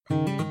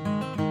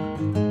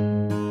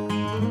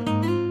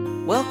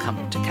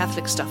Welcome to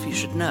Catholic Stuff You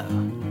Should Know,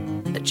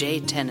 the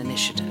J10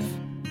 Initiative.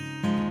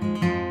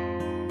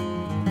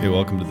 Hey,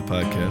 welcome to the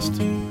podcast.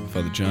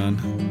 Father John,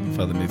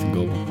 Father Nathan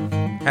Goebel.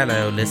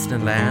 Hello, listener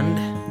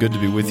land. Good to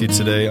be with you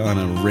today on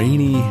a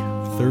rainy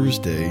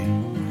Thursday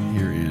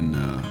here in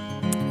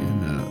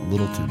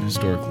Littleton,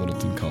 historic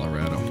Littleton,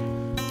 Colorado.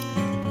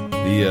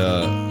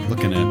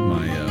 Looking at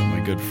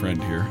my good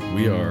friend here,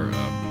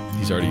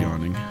 he's already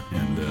yawning,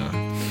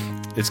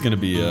 and it's going to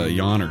be a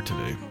yawner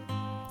today.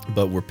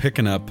 But we're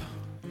picking up,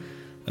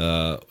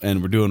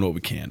 and we're doing what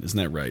we can. Isn't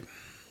that right?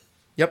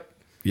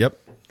 Yep.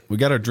 We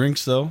got our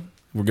drinks, though.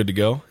 We're good to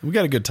go. We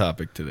got a good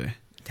topic today.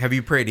 Have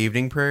you prayed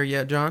evening prayer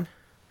yet, John?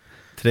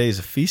 Today is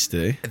a feast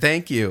day.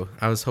 Thank you.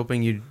 I was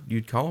hoping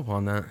you'd call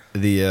upon that.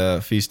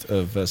 The feast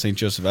of St.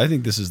 Joseph. I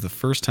think this is the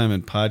first time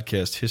in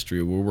podcast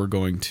history where we're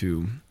going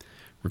to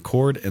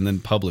record and then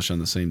publish on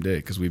the same day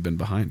because we've been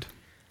behind.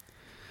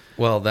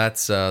 Well,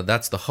 that's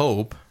the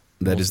hope.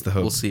 That is the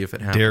hope. We'll see if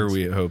it happens. Dare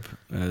we hope,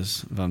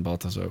 as Von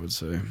Balthasar would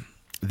say.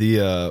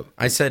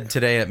 I said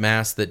today at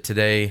Mass that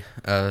today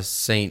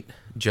St.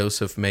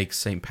 Joseph makes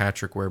St.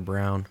 Patrick wear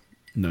brown.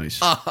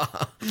 Nice.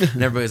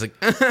 And everybody's like,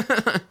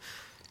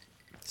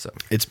 So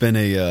it's been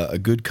a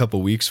good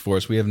couple weeks for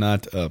us. We have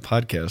not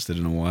podcasted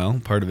in a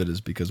while. Part of it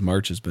is because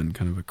March has been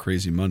kind of a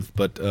crazy month.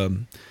 But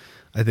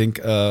I think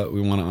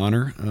we want to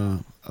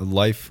honor a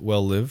life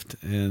well lived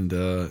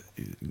and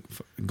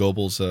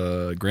Goebel's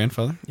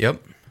grandfather.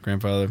 Yep.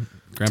 Grandpa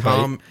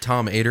Tom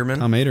Aderman.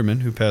 Tom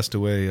Aderman, who passed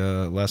away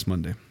last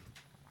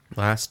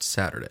Last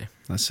Saturday.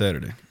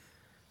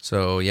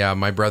 So, yeah,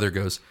 my brother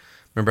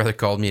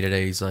called me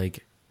today. He's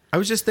like, I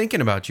was just thinking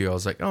about you. I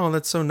was like, oh,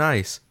 that's so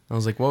nice. I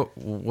was like,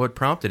 what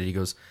prompted it? He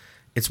goes,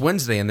 it's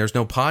Wednesday and there's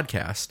no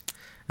podcast.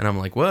 And I'm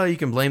like, well, you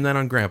can blame that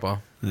on Grandpa.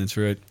 That's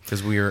right.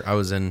 Because I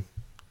was in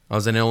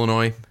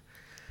Illinois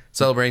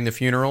celebrating the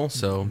funeral.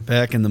 So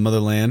back in the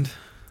motherland.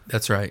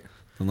 That's right.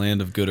 The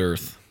land of good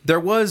earth. There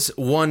was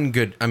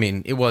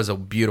it was a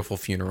beautiful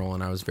funeral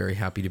and I was very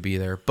happy to be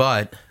there.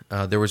 But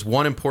there was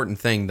one important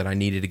thing that I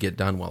needed to get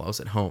done while I was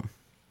at home.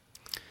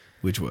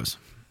 Which was?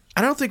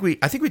 I think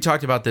we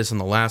talked about this in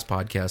the last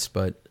podcast,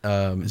 but...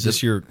 is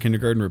this your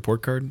kindergarten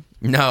report card?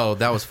 No,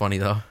 that was funny,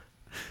 though.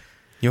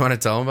 You want to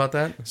tell them about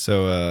that?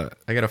 So...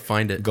 I got to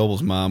find it.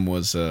 Goebel's mom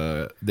was...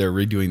 they're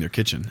redoing their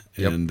kitchen.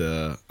 Yep.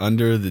 And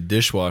under the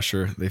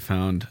dishwasher, they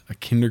found a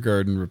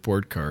kindergarten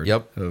report card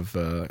of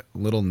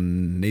little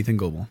Nathan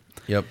Goebel.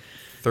 Yep.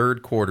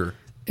 Third quarter.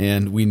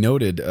 And we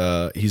noted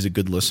he's a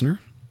good listener.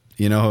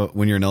 You know,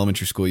 when you're in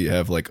elementary school, you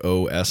have like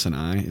O, S, and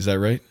I. Is that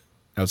right?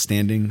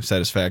 Outstanding,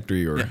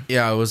 satisfactory, or...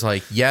 Yeah, I was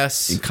like,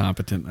 yes.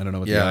 Incompetent. I don't know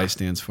what the I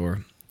stands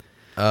for.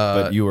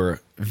 But you were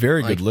a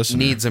very good listener.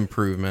 Needs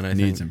improvement, I think.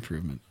 Needs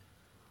improvement.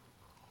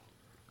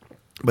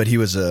 But he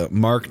was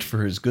marked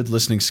for his good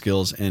listening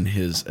skills and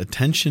his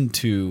attention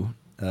to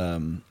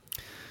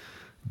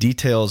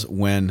details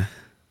when...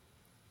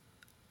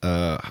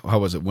 how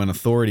was it? When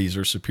authorities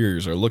or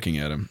superiors are looking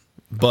at him.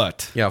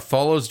 But... Yeah,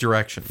 follows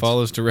directions.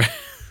 Follows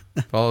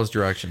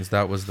directions.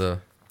 That was the...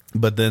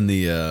 But then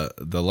the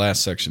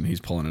last section, he's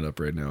pulling it up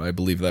right now. I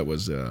believe that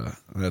was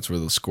that's where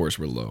the scores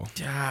were low.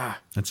 Yeah,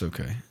 that's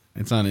okay.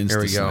 It's on Instagram.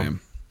 Here we go.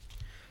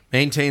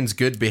 Maintains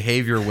good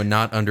behavior when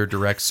not under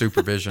direct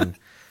supervision.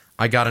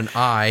 I got an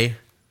I,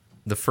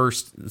 the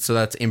first, so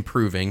that's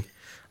improving.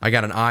 I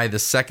got an I the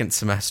second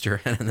semester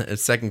and the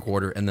second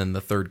quarter, and then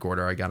the third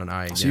quarter I got an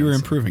I again. So you were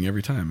improving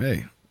every time.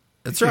 Hey,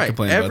 that's right.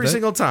 Every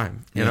single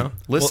time. You know,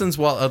 listens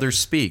while others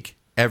speak.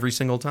 Every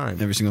single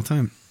time. Every single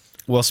time.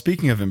 Well,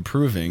 speaking of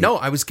improving... No,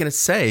 I was going to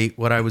say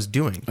what I was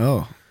doing.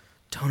 Oh.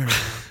 Tone it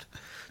around.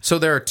 So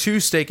there are two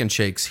Steak and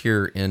Shakes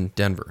here in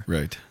Denver.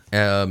 Right.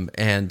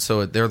 And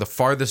so they're the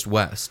farthest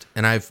west.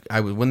 And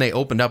when they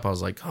opened up, I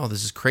was like, oh,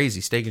 this is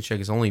crazy. Steak and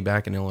Shake is only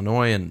back in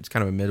Illinois, and it's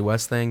kind of a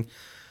Midwest thing.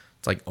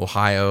 It's like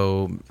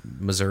Ohio,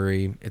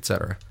 Missouri,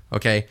 etc.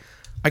 Okay.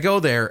 I go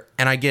there,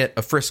 and I get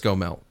a Frisco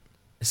melt.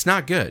 It's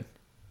not good.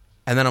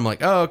 And then I'm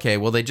like, oh, okay,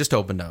 well, they just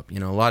opened up. You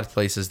know, a lot of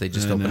places, they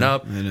just open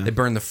up. They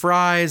burn the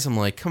fries. I'm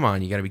like, come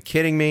on, you got to be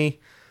kidding me.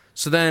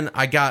 So then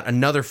I got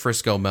another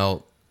Frisco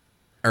melt,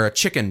 or a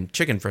chicken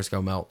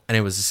Frisco melt, and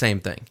it was the same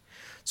thing.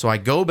 So I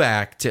go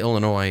back to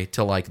Illinois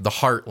to, like, the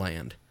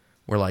heartland,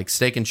 where, like,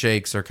 Steak and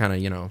Shakes are kind of,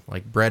 you know,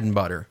 like bread and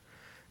butter.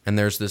 And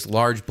there's this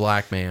large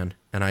black man,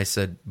 and I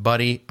said,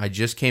 buddy, I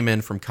just came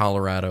in from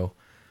Colorado.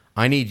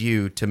 I need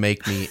you to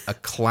make me a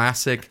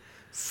classic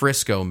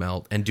Frisco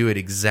melt and do it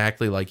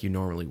exactly like you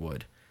normally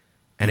would.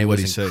 And it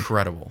was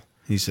incredible.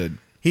 He said,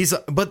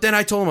 but then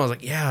I told him, I was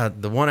like, yeah,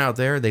 the one out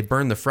there, they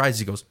burn the fries.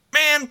 He goes,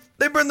 man,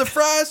 they burn the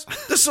fries?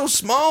 They're so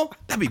small?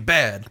 That'd be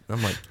bad.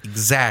 I'm like,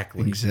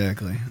 exactly.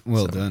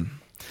 Well done.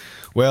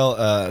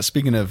 Well,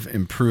 speaking of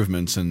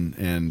improvements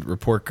and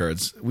report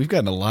cards, we've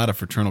gotten a lot of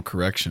fraternal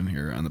correction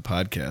here on the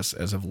podcast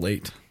as of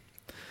late.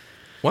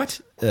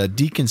 What?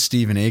 Deacon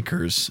Stephen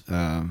Akers is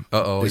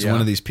yeah. one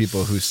of these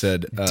people who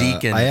said,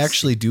 Deacon. I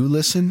actually do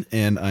listen,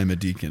 and I'm a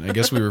deacon. I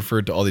guess we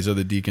referred to all these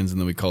other deacons,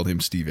 and then we called him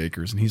Steve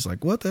Akers. And he's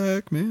like, what the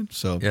heck, man?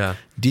 So Yeah.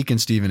 Deacon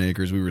Stephen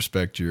Akers, we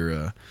respect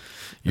your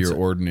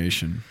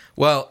ordination.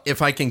 Well,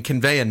 if I can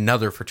convey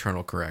another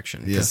fraternal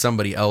correction, because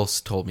somebody else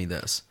told me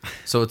this.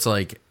 So it's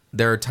like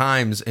there are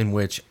times in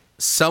which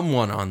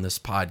someone on this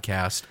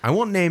podcast, I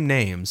won't name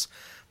names,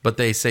 but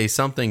they say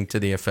something to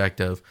the effect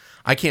of,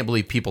 I can't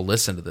believe people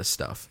listen to this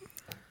stuff.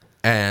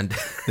 And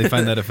They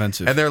find that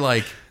offensive. and they're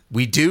like,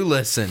 we do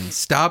listen.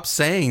 Stop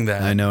saying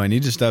that. I know. I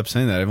need to stop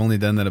saying that. I've only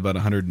done that about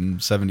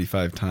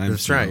 175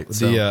 times. That's right.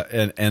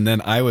 And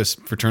then I was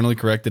fraternally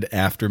corrected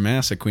after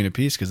Mass at Queen of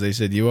Peace because they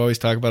said, you always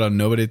talk about how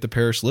nobody at the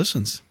parish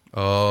listens.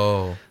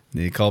 Oh.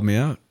 They called me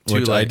out, Too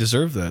which I late.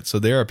 deserve that. So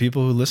there are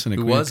people who listen at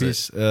Who Queen was of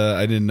Peace.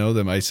 I didn't know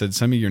them. I said,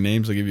 send me your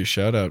names. I'll give you a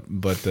shout out.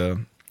 But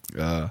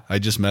I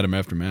just met them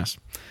after Mass.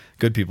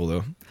 Good people,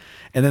 though.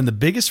 And then the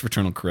biggest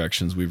fraternal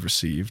corrections we've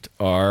received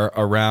are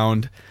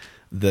around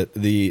the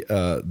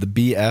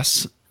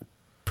BS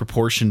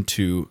proportion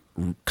to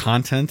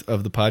content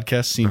of the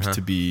podcast seems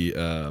to be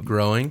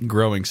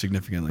growing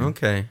significantly.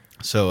 Okay.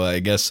 So I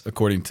guess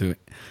according to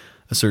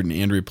a certain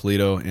Andrea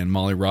Polito and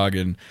Molly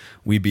Rogan,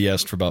 we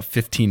BS'd for about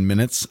 15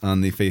 minutes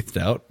on the faith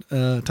doubt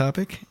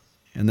topic.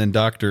 And then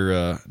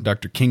Dr.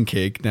 King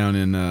Cake down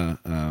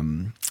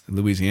in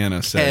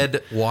Louisiana said...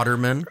 Ed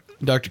Waterman.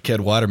 Dr. Ked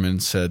Waterman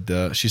said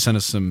she sent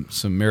us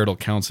some marital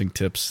counseling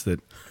tips that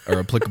are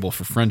applicable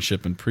for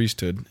friendship and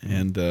priesthood.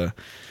 And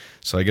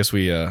so I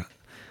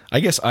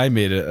guess I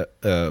made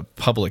a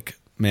public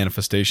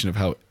manifestation of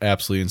how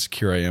absolutely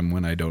insecure I am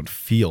when I don't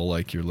feel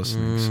like you're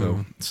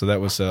listening. So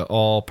that was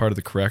all part of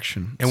the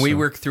correction. And we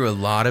worked through a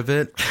lot of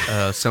it.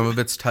 Some of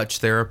it's touch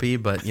therapy,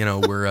 but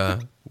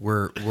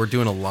we're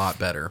doing a lot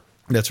better.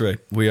 That's right.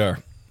 We are.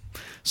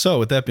 So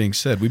with that being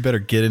said, we better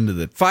get into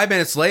the 5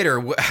 minutes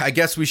later, I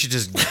guess we should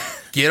just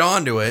get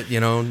onto it.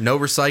 No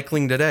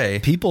recycling today.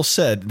 People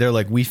said, they're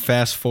like, we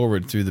fast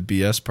forward through the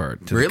BS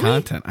part to the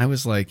content. I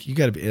was like, you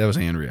got to be, that was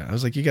Andrea. I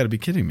was like, you got to be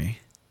kidding me.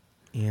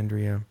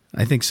 Andrea.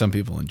 I think some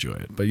people enjoy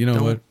it, but you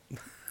know what?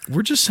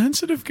 We're just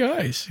sensitive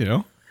guys,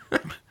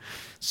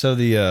 So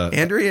the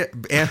Andrea,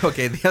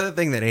 okay, the other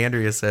thing that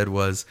Andrea said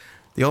was,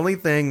 the only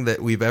thing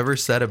that we've ever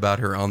said about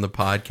her on the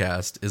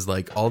podcast is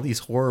like all these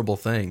horrible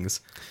things.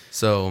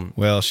 So,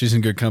 well, she's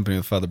in good company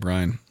with Father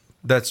Brian.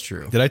 That's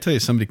true. Did I tell you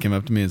somebody came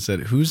up to me and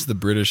said, "Who's the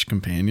British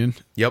companion?"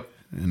 Yep.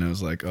 And I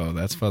was like, "Oh,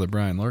 that's Father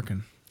Brian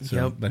Larkin." So,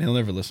 Yep. But he'll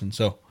never listen.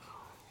 So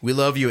we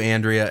love you,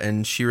 Andrea,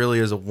 and she really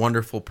is a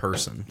wonderful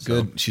person.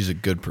 So, good. She's a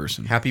good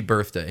person. happy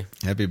birthday.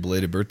 Happy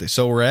belated birthday.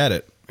 So we're at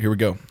it. Here we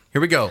go.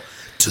 Here we go.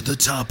 To the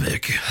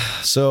topic.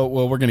 So,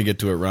 well, we're going to get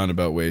to it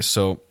roundabout ways.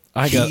 So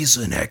He's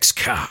an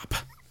ex-cop.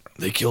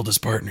 They killed his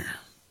partner.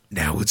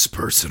 Now it's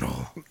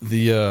personal.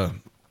 the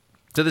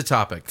To the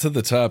topic. to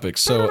the topic.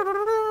 So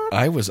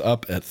I was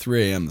up at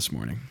 3 a.m. this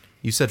morning.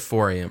 You said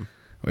 4 a.m.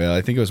 Well,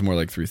 I think it was more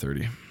like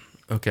 3:30.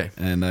 Okay.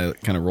 And I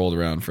kind of rolled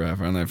around for half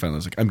an hour, and then I finally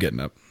was like, I'm getting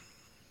up.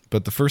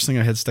 But the first thing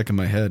I had stuck in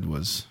my head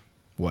was,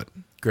 what?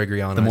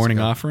 Gregoriano. The morning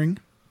Isaacoff. offering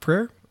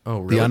prayer? Oh,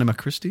 really? The Anima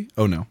Christi?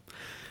 Oh, no.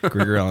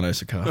 Gregory Alan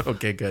Isaacoff.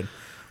 Okay, good.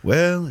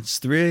 Well, it's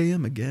 3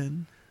 a.m.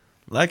 again,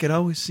 like it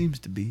always seems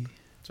to be.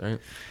 That's right.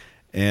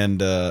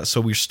 And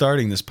so we're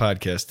starting this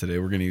podcast today.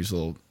 We're going to use a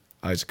little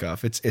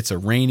Isaacoff. It's a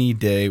rainy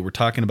day. We're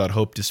talking about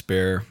hope,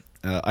 despair.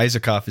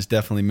 Isaacoff is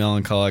definitely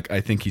melancholic. I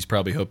think he's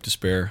probably hope,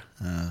 despair.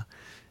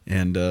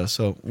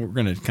 So we're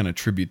going to kind of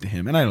tribute to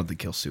him. And I don't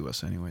think he'll sue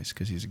us anyways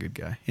because he's a good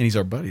guy. And he's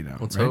our buddy now.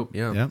 Let's right? hope,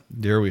 yeah. Yeah,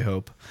 dare we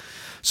hope.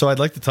 So I'd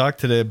like to talk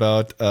today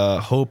about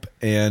hope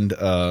and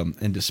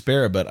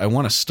despair, but I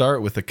want to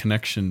start with a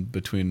connection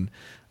between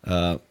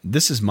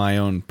this is my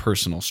own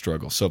personal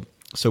struggle.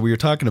 So we were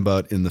talking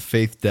about in the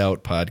Faith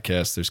Doubt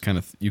podcast, there's kind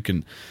of, you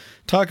can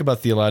talk about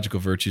theological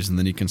virtues and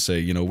then you can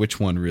say, which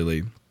one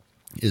really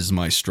is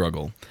my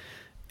struggle.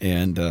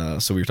 And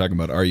so we were talking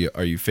about, are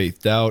you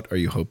faith doubt? Are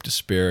you hope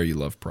despair? Are you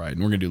love pride?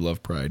 And we're going to do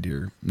love pride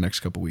here next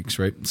couple weeks,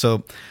 right?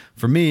 So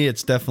for me,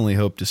 it's definitely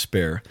hope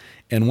despair.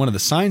 And one of the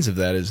signs of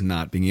that is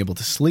not being able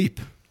to sleep.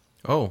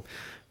 Oh.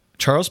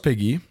 Charles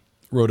Piggy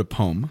wrote a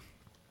poem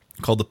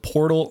called The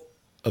Portal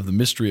of the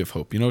Mystery of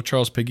Hope. You know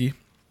Charles Piggy?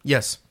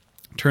 Yes.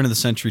 Turn of the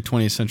century,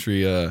 20th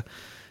century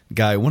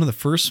guy. One of the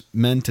first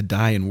men to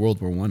die in World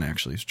War I,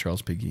 actually, is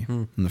Charles Piggy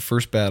in the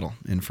first battle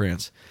in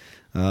France.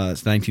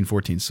 It's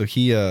 1914. So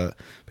he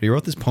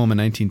wrote this poem in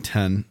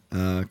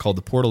 1910 called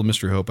 "The Portal of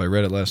Mystery Hope." I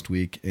read it last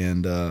week,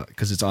 and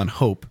because it's on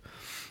hope.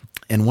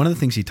 And one of the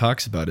things he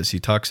talks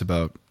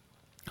about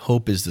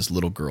hope is this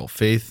little girl.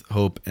 Faith,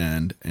 hope,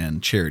 and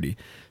charity.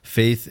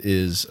 Faith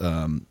is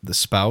the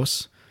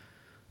spouse.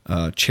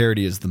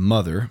 Charity is the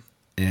mother,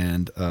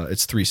 and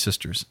it's three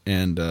sisters.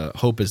 And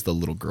hope is the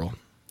little girl.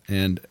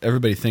 And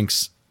everybody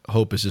thinks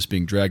hope is just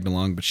being dragged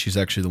along, but she's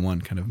actually the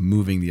one kind of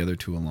moving the other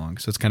two along.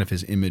 So it's kind of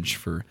his image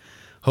for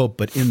hope.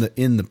 But in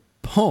the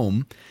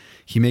poem,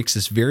 he makes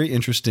this very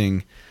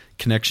interesting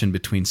connection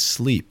between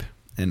sleep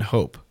and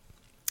hope.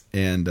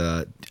 And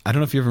I don't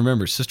know if you ever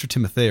remember, Sister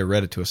Timothea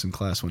read it to us in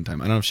class one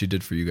time. I don't know if she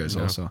did for you guys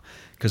also,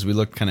 because we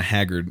looked kind of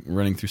haggard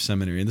running through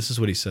seminary. And this is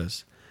what he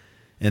says.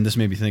 And this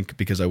made me think,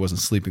 because I wasn't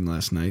sleeping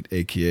last night,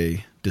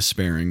 a.k.a.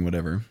 despairing,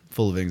 whatever,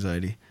 full of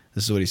anxiety.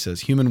 This is what he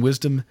says. Human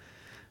wisdom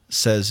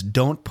says,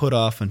 don't put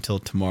off until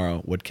tomorrow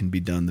what can be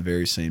done the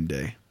very same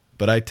day.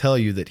 But I tell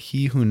you that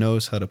he who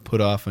knows how to put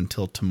off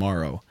until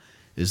tomorrow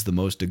is the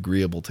most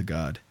agreeable to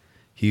God.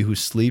 He who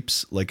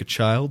sleeps like a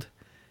child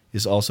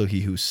is also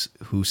he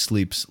who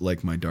sleeps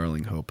like my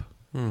darling Hope.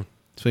 So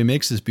he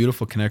makes this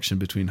beautiful connection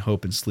between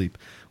hope and sleep.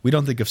 We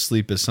don't think of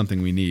sleep as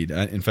something we need.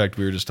 In fact,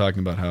 we were just talking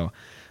about how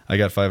I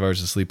got 5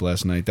 hours of sleep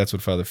last night. That's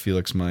what Father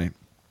Felix, my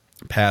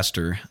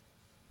pastor,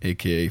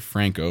 a.k.a.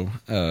 Franco,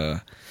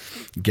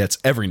 gets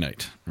every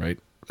night, right?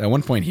 At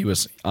one point, he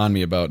was on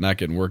me about not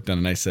getting work done,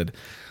 and I said,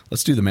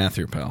 let's do the math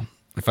here, pal.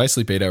 If I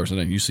sleep 8 hours a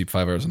night, you sleep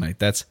 5 hours a night,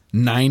 that's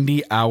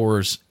 90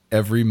 hours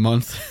every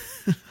month.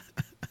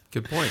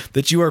 Good point.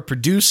 That you are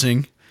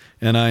producing,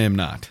 and I am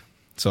not.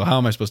 So how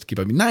am I supposed to keep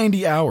up?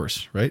 90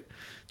 hours, right?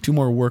 2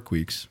 more work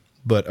weeks.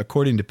 But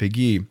according to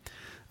Peggy,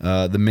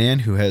 the man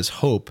who has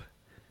hope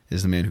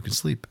is the man who can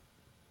sleep.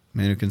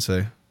 The man who can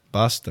say,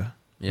 basta.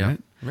 Yeah.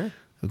 Right?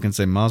 Who can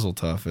say mazel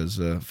tov,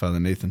 as Father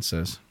Nathan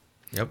says.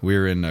 Yep. We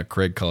were in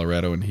Craig,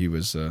 Colorado, and he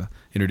was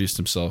introduced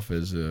himself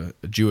as a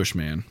Jewish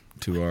man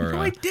to our...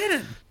 No, I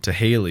didn't. To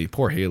Haley.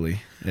 Poor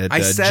Haley. At,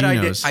 I said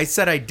Gino's. I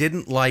said I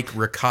didn't like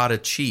ricotta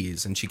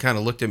cheese, and she kind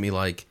of looked at me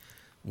like,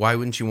 why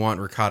wouldn't you want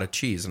ricotta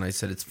cheese? And I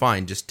said, it's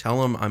fine. Just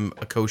tell him I'm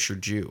a kosher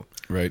Jew.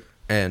 Right.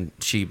 And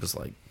she was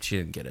like, she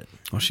didn't get it.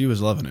 Well, she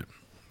was loving it.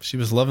 She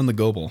was loving the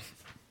Gobel.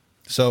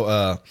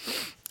 So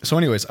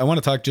anyways, I want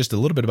to talk just a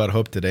little bit about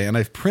hope today, and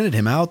I've printed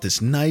him out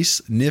this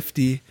nice,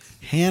 nifty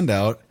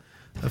handout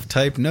of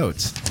typed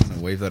notes. I'm going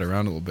to wave that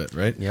around a little bit,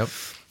 right? Yep.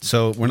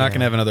 So we're not going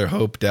to have another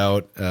hope,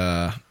 doubt,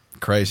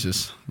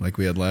 crisis like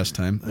we had last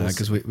time,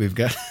 because we've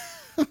got...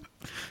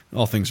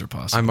 all things are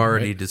possible. I'm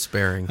already right?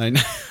 despairing.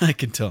 I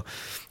can tell.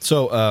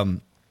 So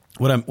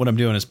what I'm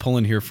doing is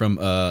pulling here from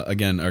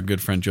again our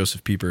good friend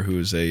Joseph Pieper, who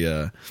is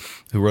who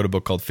wrote a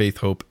book called Faith,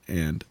 Hope,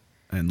 and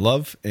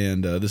Love,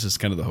 and this is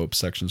kind of the hope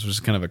section. So this is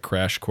kind of a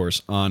crash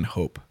course on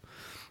hope.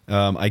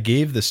 I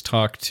gave this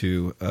talk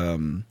to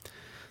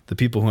the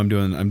people who I'm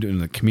doing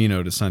the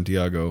Camino to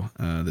Santiago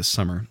this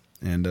summer,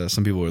 and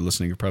some people who are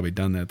listening have probably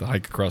done that, the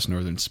hike across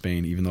northern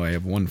Spain. Even though I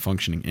have one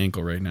functioning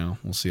ankle right now,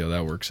 we'll see how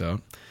that works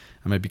out.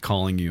 I might be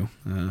calling you,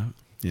 from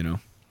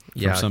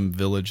some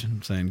village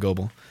and saying,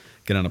 Gobel,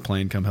 get on a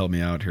plane, come help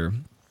me out here.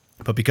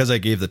 But because I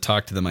gave the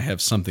talk to them, I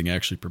have something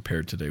actually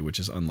prepared today, which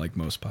is unlike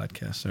most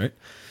podcasts. All right.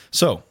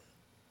 So,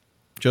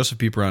 Joseph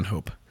Pieper on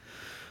hope.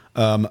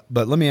 But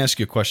let me ask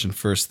you a question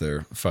first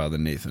there, Father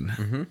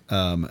Nathan.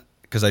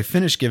 Because I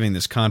finished giving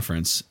this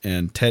conference,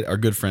 and our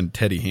good friend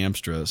Teddy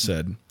Hamstra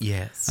said,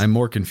 yes, I'm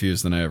more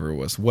confused than I ever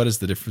was. What is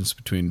the difference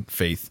between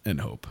faith and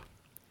hope?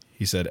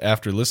 He said,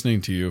 after listening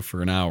to you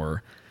for an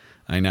hour,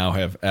 I now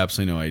have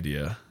absolutely no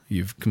idea.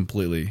 You've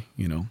completely,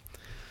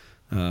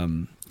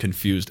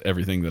 confused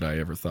everything that I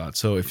ever thought.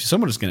 So if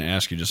someone is going to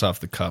ask you just off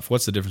the cuff,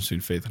 what's the difference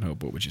between faith and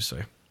hope, what would you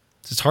say?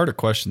 It's a harder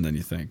question than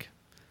you think.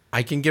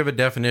 I can give a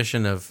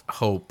definition of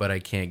hope, but I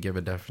can't give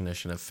a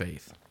definition of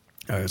faith.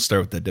 All right, let's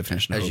start with that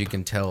definition of As hope. you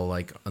can tell,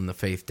 like on the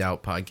Faith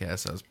Doubt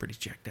podcast, I was pretty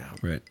checked out.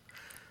 Right.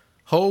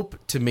 Hope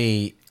to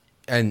me,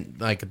 and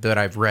like that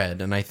I've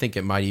read, and I think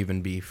it might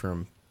even be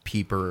from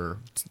Pieper or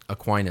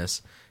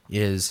Aquinas,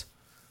 is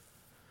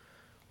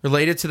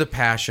related to the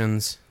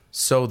passions,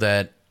 so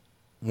that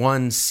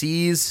one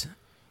sees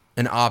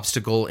an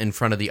obstacle in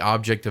front of the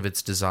object of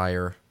its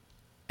desire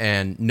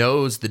and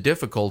knows the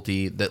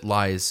difficulty that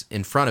lies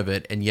in front of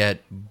it, and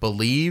yet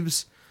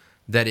believes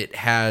that it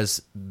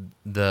has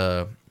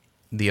the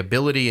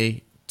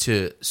ability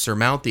to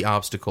surmount the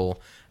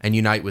obstacle and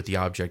unite with the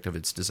object of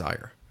its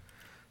desire.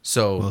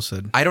 So well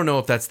said. I don't know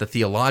if that's the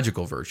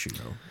theological virtue,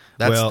 though.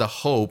 That's the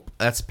hope.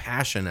 That's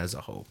passion as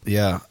a hope.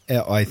 Yeah,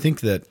 I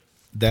think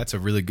that's a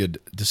really good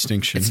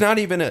distinction. It's not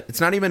even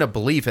a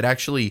belief.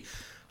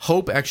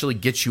 Hope actually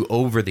gets you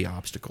over the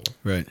obstacle.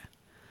 Right.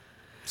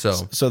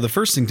 So the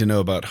first thing to know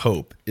about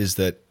hope is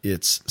that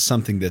it's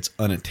something that's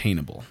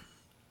unattainable.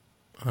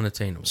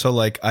 Unattainable. So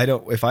like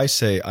if I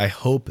say I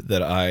hope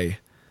that I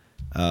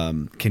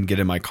can get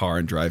in my car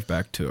and drive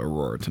back to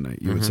Aurora tonight,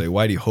 you would say,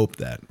 why do you hope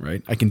that?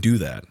 Right? I can do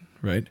that.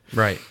 Right.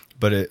 Right.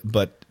 But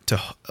to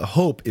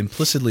hope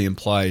implicitly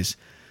implies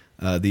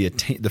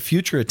the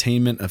future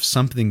attainment of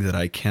something that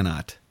I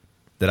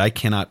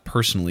cannot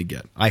personally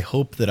get. I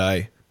hope that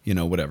I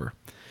whatever.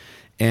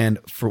 And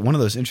for one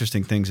of those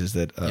interesting things is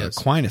that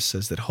Aquinas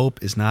says that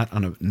hope is not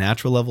on a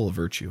natural level of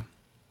virtue.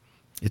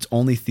 It's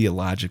only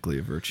theologically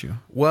a virtue.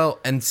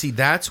 Well, and see,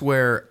 that's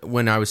where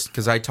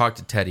because I talked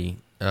to Teddy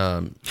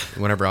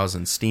whenever I was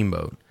in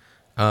Steamboat,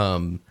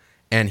 and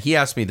he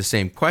asked me the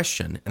same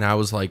question, and I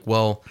was like,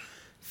 well,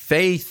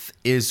 faith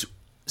is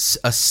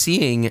a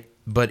seeing,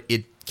 but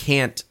it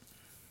can't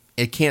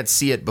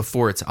see it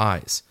before its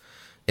eyes.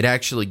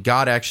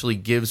 God actually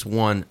gives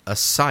one a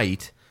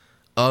sight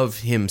of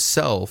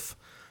himself,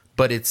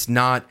 but it's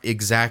not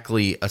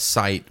exactly a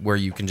site where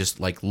you can just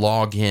like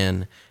log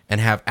in and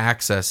have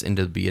access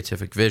into the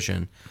beatific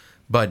vision,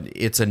 but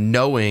it's a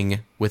knowing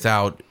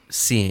without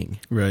seeing.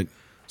 Right.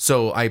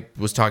 So I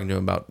was talking to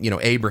him about,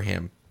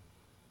 Abraham.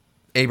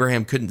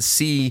 Abraham couldn't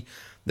see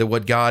that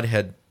what God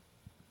had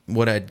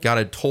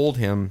told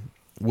him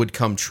would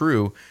come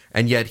true,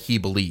 and yet he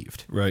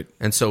believed. Right.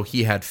 And so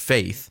he had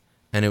faith,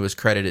 and it was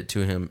credited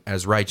to him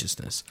as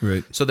righteousness.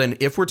 Right. So then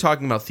if we're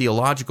talking about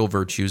theological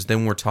virtues,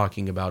 then we're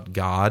talking about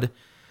God.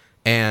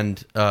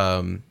 And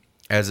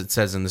as it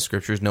says in the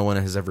scriptures, no one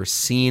has ever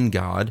seen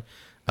God,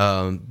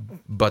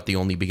 but the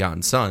only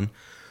begotten Son.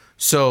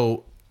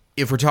 So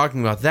if we're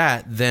talking about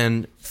that,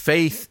 then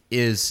faith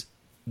is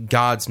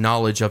God's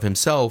knowledge of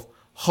himself.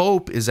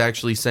 Hope is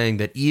actually saying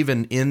that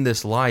even in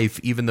this life,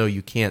 even though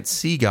you can't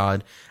see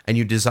God and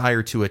you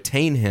desire to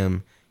attain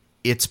him,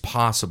 it's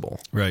possible.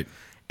 Right.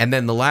 And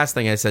then the last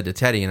thing I said to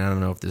Teddy, and I don't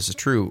know if this is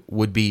true,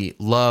 would be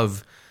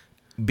love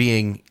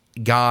being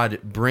God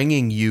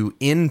bringing you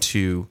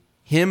into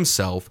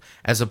himself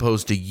as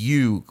opposed to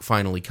you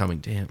finally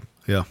coming to him.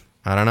 Yeah.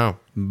 I don't know.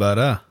 But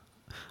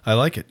I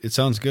like it. It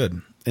sounds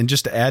good. And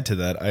just to add to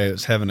that, I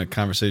was having a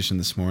conversation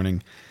this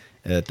morning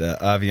at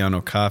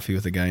Aviano Coffee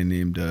with a guy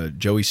named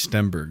Joey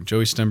Stenberg.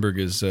 Joey Stenberg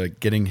is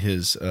getting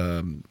his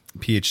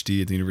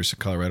PhD at the University of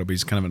Colorado, but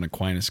he's kind of an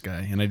Aquinas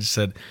guy. And I just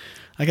said,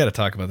 I got to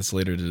talk about this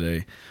later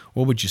today.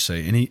 What would you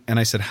say? And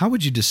I said, how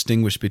would you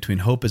distinguish between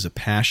hope as a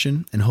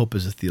passion and hope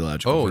as a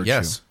theological virtue?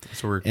 Yes.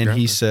 That's what we're and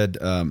he said,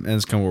 and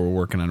that's kind of what we're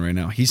working on right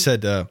now. He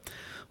said,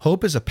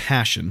 hope is a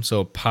passion.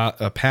 So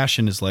a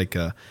passion is like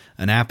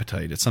an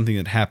appetite. It's something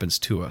that happens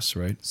to us,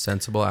 right?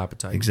 Sensible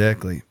appetite.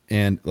 Exactly.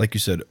 And like you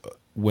said,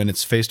 when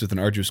it's faced with an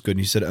arduous good, and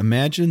you said,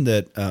 imagine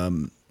that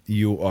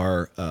you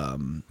are,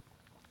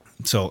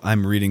 so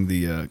I'm reading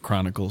the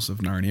Chronicles of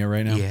Narnia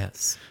right now.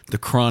 Yes. The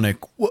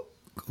Chronicles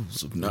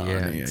of Narnia.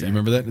 Yeah, exactly. You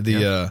remember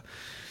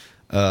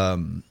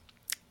that?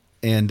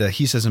 And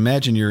he says,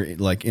 imagine you're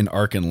like in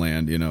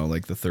Arkenland,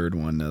 like the third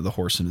one, The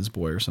Horse and His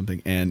Boy or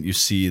something, and you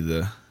see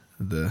the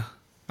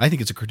I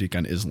think it's a critique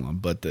on Islam,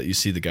 but you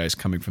see the guys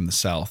coming from the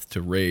south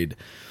to raid.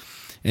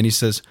 And he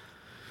says,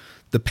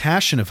 the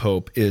passion of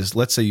hope is,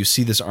 let's say you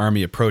see this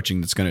army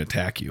approaching that's going to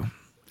attack you.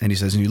 And he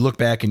says, and you look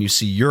back and you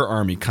see your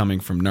army coming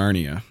from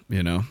Narnia,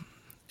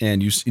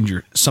 and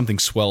something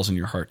swells in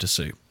your heart to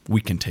say,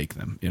 we can take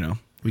them,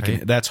 we can.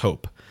 Right. That's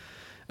hope.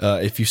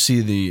 If you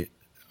see the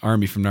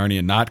army from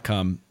Narnia not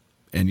come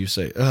and you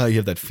say, you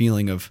have that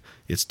feeling of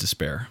it's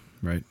despair,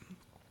 right?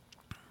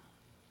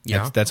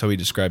 Yeah. That's how he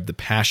described the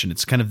passion.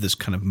 It's kind of this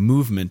kind of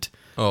movement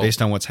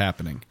based on what's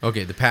happening.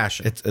 Okay, the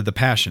passion. It's the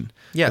passion.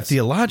 Yes. The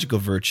theological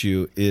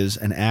virtue is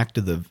an act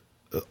of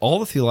all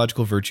the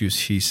theological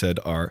virtues, he said,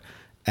 are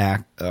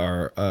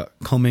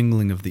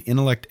commingling of the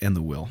intellect and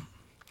the will.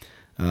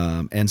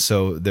 And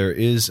so there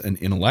is an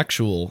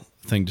intellectual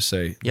thing to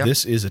say,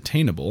 this is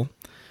attainable,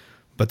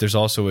 but there's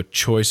also a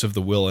choice of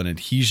the will and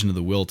adhesion of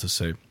the will to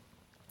say,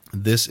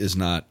 this is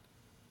not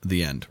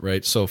the end,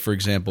 right? So, for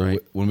example,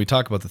 when we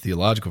talk about the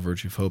theological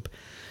virtue of hope,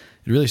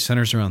 it really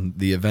centers around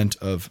the event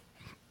of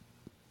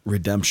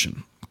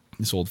redemption.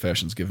 This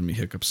old-fashioned's giving me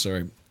hiccups,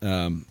 sorry.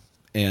 And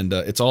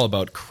it's all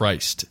about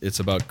Christ. It's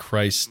about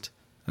Christ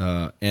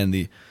and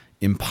the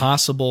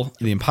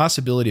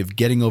impossibility of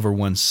getting over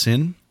one's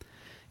sin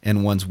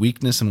and one's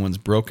weakness and one's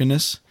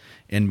brokenness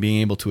and being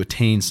able to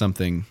attain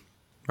something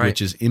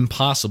which is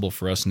impossible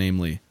for us,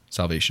 namely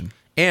salvation.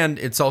 And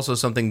it's also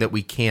something that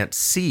we can't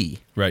see.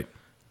 Right.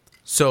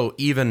 So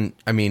even,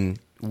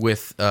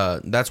 with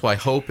that's why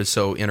hope is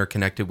so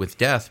interconnected with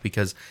death,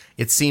 because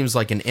it seems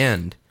like an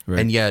end,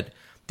 and yet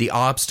the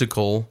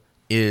obstacle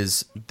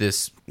is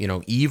this,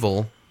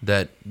 evil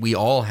that we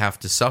all have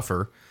to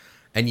suffer,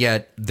 and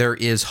yet there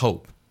is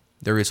hope.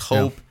 There is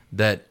hope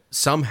that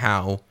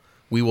somehow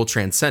we will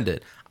transcend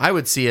it. I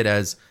would see it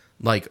as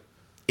like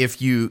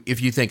if you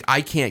think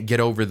I can't get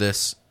over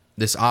this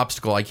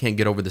obstacle, I can't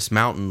get over this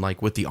mountain,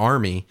 like with the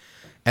army.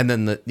 And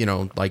then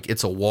like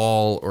it's a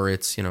wall or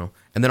it's, and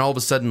then all of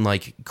a sudden,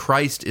 like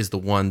Christ is the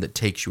one that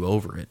takes you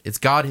over it. It's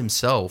God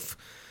himself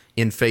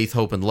in faith,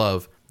 hope, and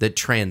love that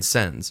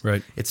transcends.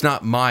 Right. It's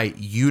not my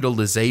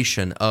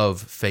utilization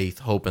of faith,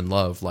 hope, and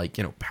love, like,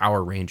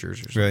 Power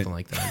Rangers or something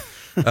like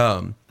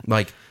that.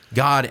 Like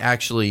God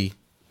actually,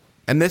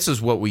 and this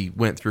is what we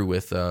went through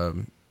with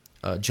John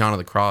of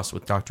the Cross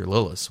with Dr.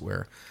 Lillis,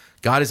 where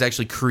God is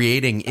actually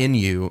creating in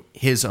you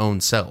his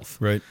own self.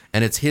 Right.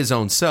 And it's his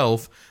own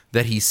self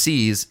that he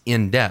sees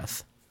in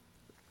death.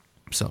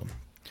 So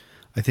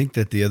I think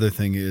that the other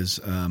thing is,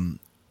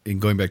 in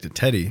going back to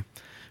Teddy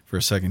for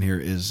a second here,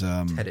 is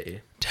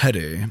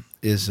Teddy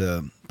is,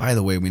 by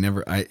the way,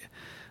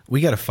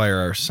 we got to fire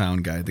our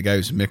sound guy, the guy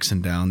who's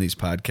mixing down these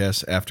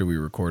podcasts after we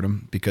record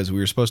them, because we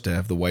were supposed to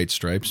have the White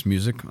Stripes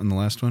music on the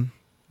last one.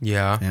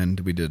 Yeah.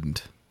 And we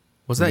didn't.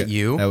 Was that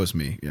you? That was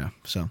me, yeah.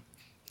 So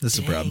this is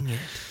a problem.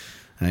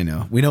 I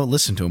know. We don't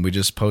listen to them. We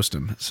just post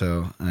them.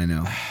 So I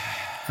know.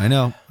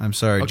 I'm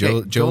sorry.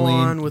 Okay, go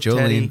on with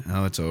Teddy.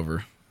 Oh, it's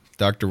over.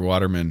 Dr.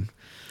 Waterman.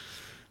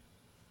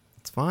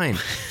 It's fine.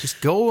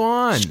 Just go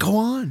on. Just go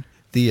on.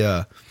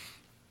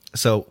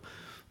 So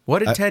What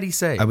did Teddy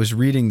say? I was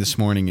reading this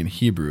morning in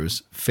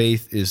Hebrews,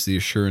 faith is the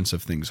assurance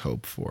of things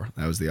hoped for.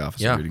 That was the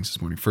office readings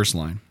this morning. First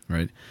line,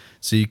 right?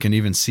 So you can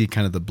even see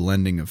kind of the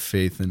blending of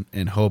faith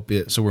and hope.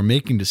 So we're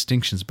making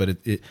distinctions, but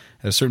it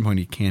at a certain point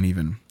you can't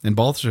even. And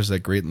Balthasar has that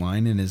great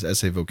line in his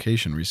essay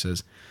Vocation where he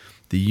says,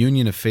 the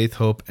union of faith,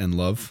 hope, and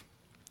love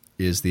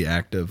is the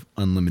act of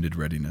unlimited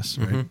readiness,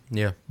 right? Mm-hmm.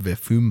 Yeah.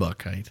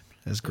 Verfügbarkeit,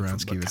 as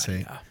Goransky would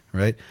say,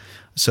 right?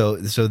 So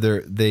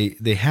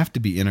they have to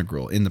be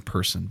integral in the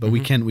person, but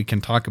we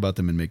can talk about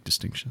them and make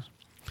distinctions.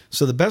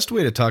 So the best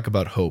way to talk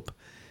about hope,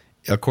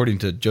 according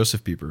to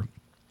Joseph Pieper,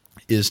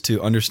 is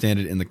to understand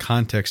it in the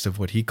context of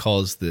what he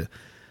calls the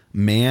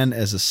man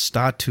as a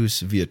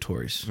status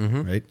viatoris,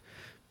 right?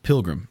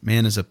 Pilgrim.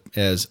 Man as a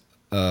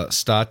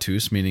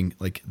status, meaning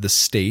like the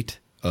state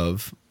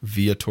of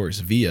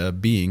viatoris, via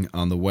being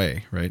on the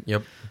way, right?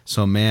 Yep.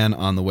 So man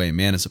on the way,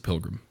 man is a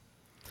pilgrim.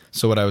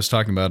 So what I was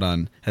talking about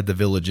at the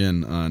Village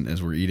Inn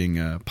as we're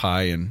eating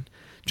pie and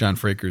John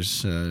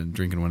Fraker's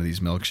drinking one of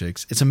these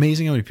milkshakes. It's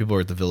amazing how many people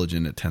are at the Village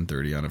Inn at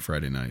 10:30 on a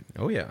Friday night.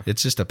 Oh, yeah.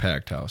 It's just a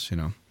packed house,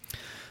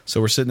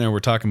 So we're sitting there, we're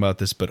talking about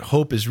this, but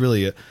hope is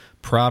really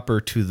proper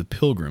to the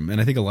pilgrim.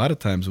 And I think a lot of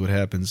times what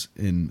happens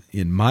in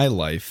my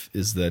life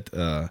is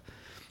that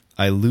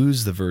I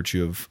lose the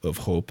virtue of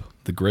hope,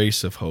 the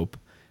grace of hope,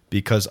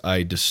 because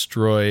I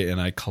destroy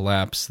and I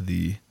collapse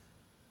the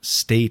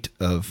state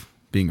of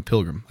being a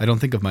pilgrim. I don't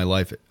think of my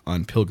life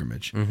on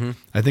pilgrimage.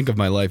 I think of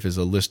my life as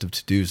a list of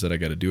to-dos that I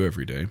got to do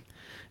every day,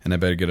 and I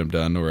better get them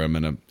done or I'm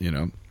going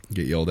to,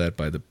 get yelled at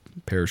by the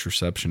parish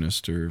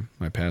receptionist or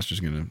my pastor's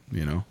going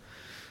to,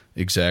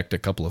 exact a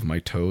couple of my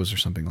toes or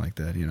something like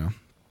that,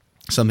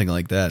 something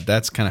like that.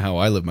 That's kind of how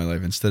I live my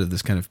life instead of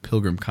this kind of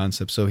pilgrim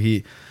concept. So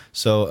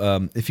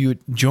if you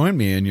would join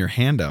me in your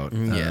handout,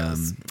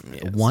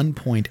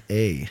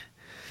 1.A,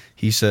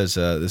 he says,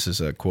 this is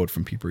a quote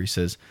from Pieper. He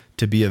says,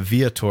 to be a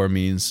viator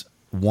means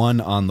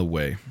one on the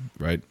way,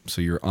 right?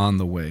 So you're on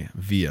the way,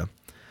 via.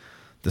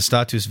 The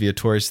status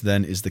viatoris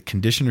then is the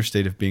condition or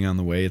state of being on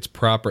the way. Its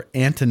proper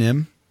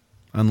antonym,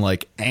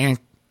 unlike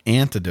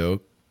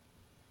antidote,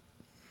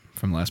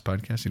 from last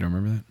podcast. You don't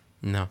remember that?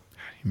 No.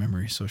 Your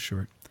memory is so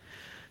short.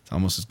 It's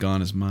almost as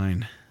gone as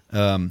mine.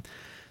 The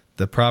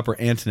proper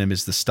antonym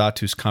is the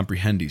status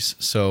comprehendis.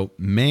 So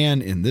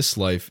man in this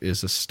life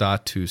is a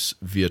status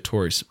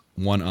viatoris,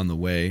 one on the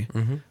way.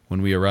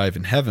 When we arrive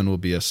in heaven will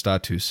be a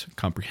status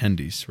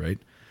comprehendis, right?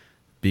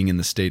 Being in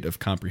the state of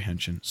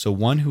comprehension. So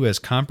one who has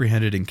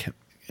comprehended and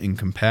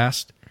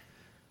encompassed,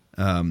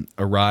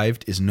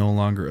 arrived, is no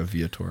longer a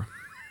viator.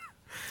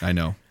 I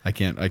know. I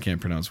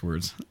can't pronounce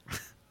words.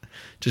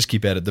 Just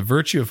keep at it. The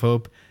virtue of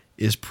hope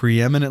is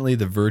preeminently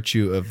the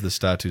virtue of the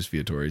status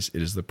viatoris.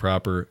 It is the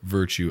proper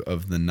virtue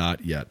of the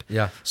not yet.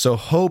 Yeah. So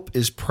hope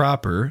is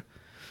proper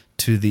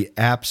to the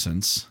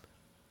absence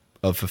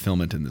of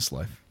fulfillment in this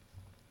life.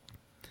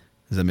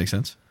 Does that make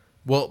sense?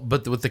 Well,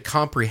 but with the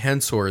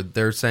comprehensor,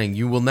 they're saying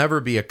you will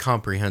never be a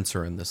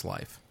comprehensor in this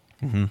life.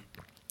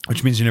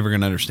 Which means you're never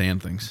going to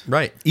understand things.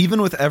 Right.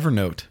 Even with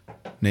Evernote,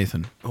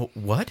 Nathan. Oh,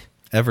 what?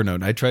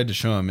 Evernote. I tried to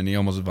show him, and he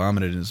almost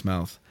vomited in his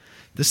mouth.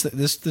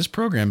 This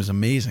program is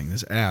amazing.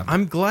 This app.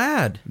 I'm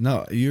glad.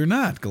 No, you're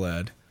not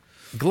glad.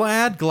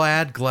 Glad.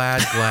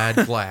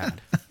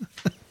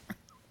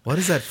 What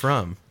is that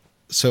from?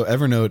 So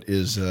Evernote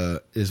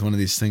is one of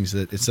these things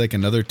that it's like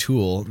another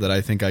tool that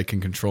I think I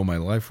can control my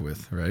life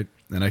with, right?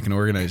 And I can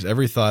organize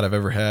every thought I've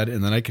ever had,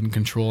 and then I can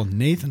control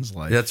Nathan's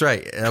life. That's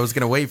right. I was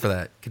going to wait for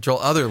that. Control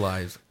other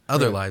lives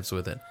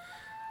with it.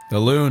 The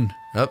loon.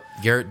 Oh,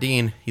 Garrett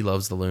Dean. He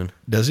loves the loon.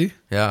 Does he?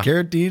 Yeah.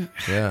 Garrett Dean?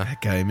 Yeah.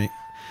 That guy,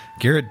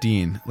 Garrett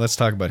Dean. Let's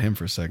talk about him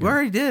for a second. We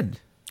already did.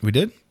 We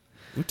did?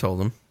 We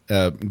told him.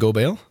 Go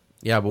Bale?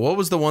 Yeah, but what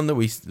was the one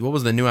what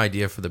was the new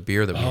idea for the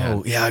beer that we had?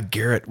 Oh, yeah,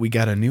 Garrett, we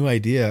got a new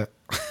idea.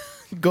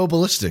 Go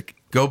Ballistic.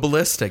 Go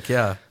Ballistic,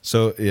 yeah.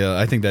 So, yeah,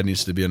 I think that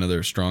needs to be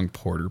another strong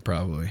porter,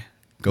 probably.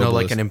 Go Ballistic. Ballistic.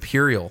 Like an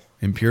Imperial.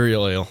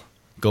 Imperial Ale.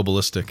 Go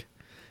Ballistic.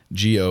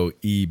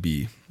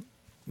 GOEB.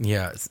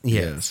 Yes.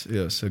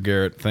 So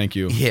Garrett, thank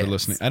you for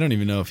listening. I don't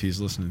even know if he's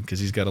listening because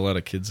he's got a lot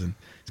of kids and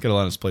he's got a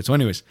lot on his plate. So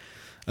anyways,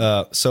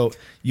 so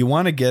you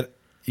want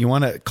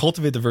to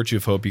cultivate the virtue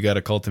of hope. You got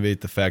to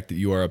cultivate the fact that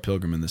you are a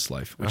pilgrim in this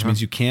life, which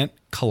means you can't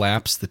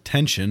collapse the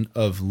tension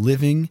of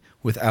living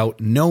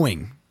without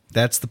knowing.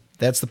 That's the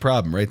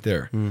problem right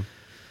there.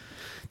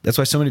 That's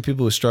why so many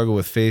people who struggle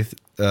with faith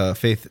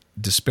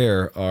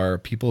despair are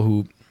people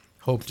who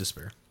hope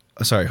despair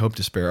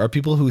are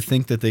people who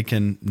think that they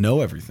can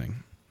know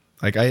everything.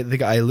 Like I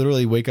think I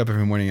literally wake up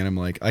every morning and I'm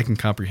like, I can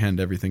comprehend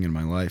everything in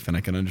my life and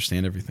I can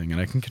understand everything and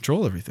I can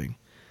control everything.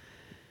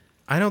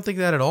 I don't think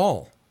that at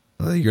all.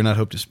 Well, you're not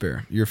hope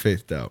despair. You're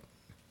faith doubt.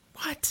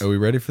 What? Are we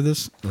ready for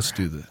this? Let's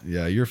do this.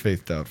 Yeah, you're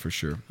faith doubt for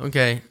sure.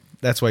 Okay.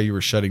 That's why you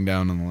were shutting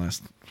down on the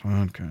last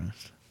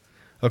podcast.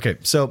 Okay,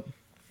 so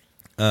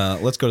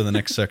let's go to the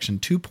next section.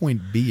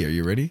 2.B. Are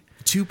you ready?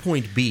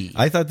 2.B.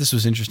 I thought this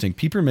was interesting.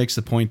 Pieper makes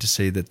the point to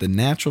say that the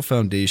natural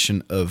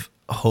foundation of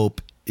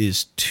hope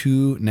is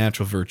two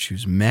natural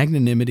virtues,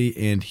 magnanimity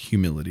and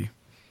humility.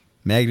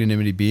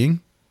 Magnanimity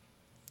being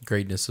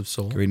Greatness of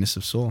soul. greatness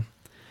of soul,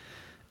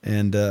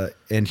 and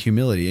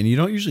humility. And you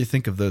don't usually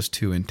think of those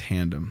two in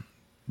tandem.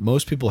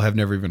 Most people have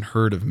never even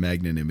heard of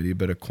magnanimity,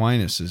 but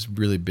Aquinas is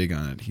really big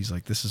on it. He's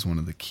like, this is one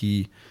of the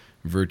key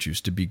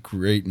virtues, to be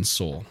great in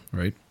soul,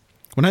 right?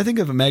 When I think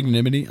of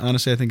magnanimity,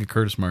 honestly, I think of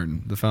Curtis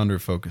Martin, the founder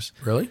of Focus.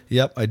 Really?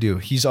 Yep, I do.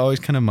 He's always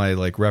kind of my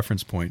like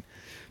reference point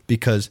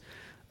because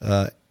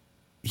I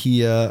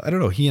don't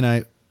know, he and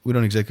I, we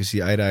don't exactly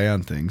see eye to eye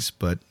on things,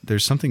 but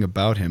there's something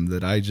about him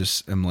that I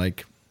just am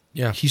like,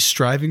 Yeah. he's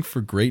striving for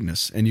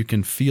greatness, and you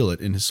can feel it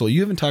in his soul.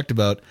 You haven't talked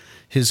about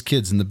his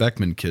kids and the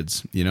Beckman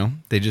kids, you know?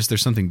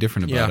 There's something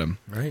different about him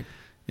Right.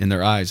 in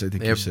their eyes, I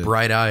think They you have said.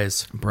 bright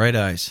eyes, Bright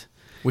eyes.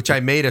 which I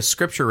made a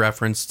scripture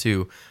reference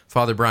to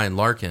Father Brian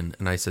Larkin,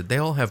 and I said, they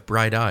all have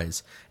bright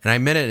eyes. And I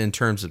meant it in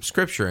terms of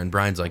scripture, and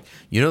Brian's like,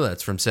 you know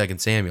that's from 2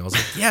 Samuel. I was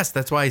like, yes,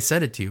 that's why I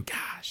said it to you.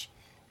 Gosh.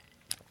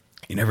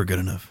 You're never good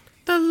enough.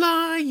 The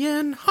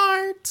lion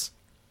heart.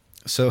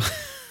 So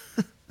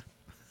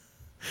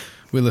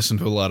we listened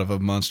to a lot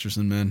of Monsters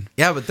and Men.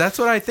 Yeah, but that's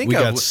what I think We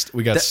of.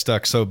 got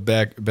stuck. So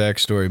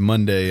backstory.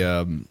 Monday,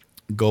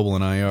 Goebel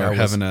and I are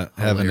That was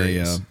having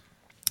hilarious.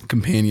 a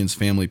companions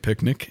family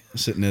picnic,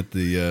 sitting at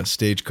the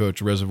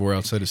Stagecoach Reservoir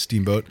outside of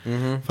Steamboat.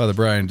 Mm-hmm. Father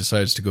Brian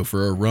decides to go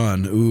for a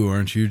run. Ooh,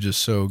 aren't you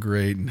just so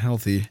great and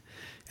healthy?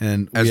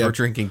 And As we we're have-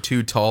 drinking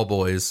 2 tall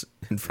boys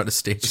in front of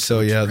stage. So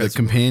yeah, the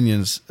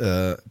companions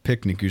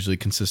picnic usually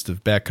consists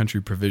of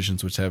backcountry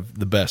provisions, which have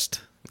the best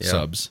Yeah.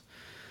 subs.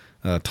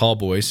 Tall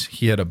boys,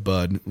 he had a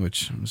Bud,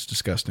 which was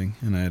disgusting,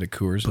 and I had a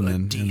Coors, and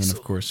then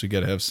of course we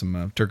got to have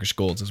some Turkish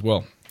Golds as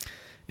well.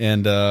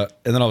 And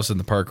then all of a sudden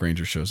the park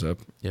ranger shows up,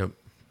 Yep.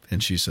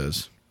 and she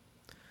says,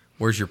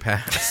 Where's your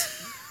pass?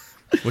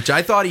 Which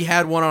I thought he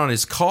had one on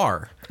his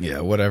car. "Yeah,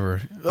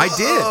 whatever." I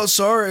did. Oh,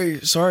 sorry,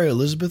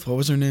 Elizabeth. What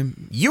was her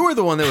name? You were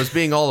the one that was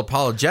being all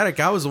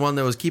apologetic. I was the one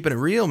that was keeping it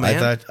real,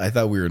 man. I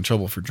thought we were in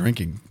trouble for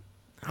drinking.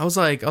 I was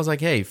like,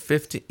 hey,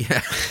 50.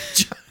 Yeah.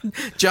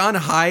 John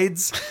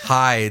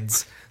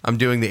hides. I'm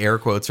doing the air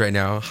quotes right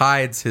now.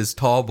 Hides his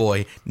tall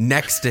boy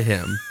next to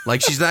him.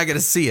 Like she's not going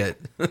to see it.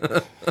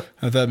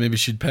 I thought maybe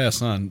she'd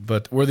pass on,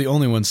 but we're the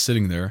only ones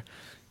sitting there,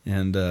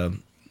 and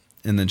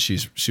then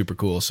she's super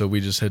cool. So we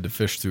just had to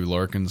fish through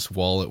Larkin's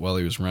wallet while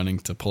he was running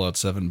to pull out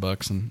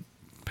 $7 and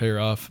pay her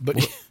off. But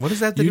What does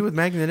that have to do with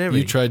magnanimity?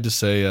 You tried to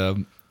say,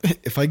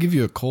 if I give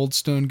you a Cold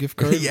Stone gift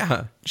card,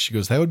 Yeah. She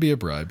goes, that would be a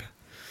bribe.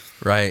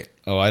 Right.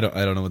 Oh, I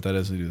don't know what that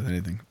has to do with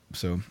anything.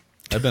 So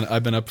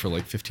I've been up for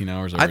like 15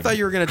 hours already. I thought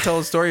you were going to tell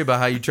a story about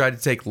how you tried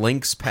to take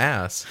Link's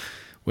pass.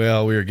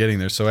 Well, we were getting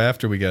there. So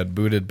after we got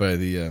booted by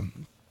the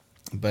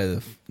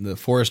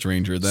forest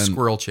ranger, then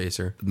Squirrel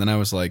chaser. then I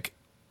was like,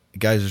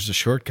 guys, there's a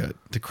shortcut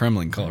to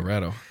Kremlin,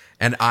 Colorado.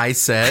 And I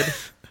said,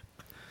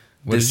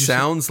 What did this you say?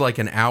 sounds like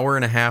an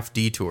hour-and-a-half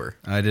detour.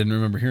 I didn't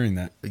remember hearing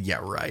that. Yeah,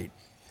 right.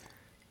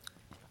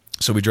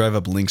 So we drive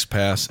up Lynx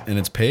Pass, and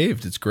it's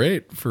paved. It's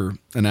great for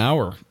an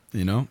hour,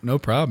 no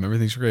problem.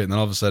 Everything's great. And then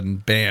all of a sudden,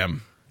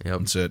 bam, Yep.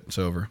 that's it. It's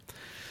over.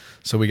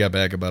 So we got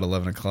back about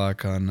 11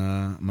 o'clock on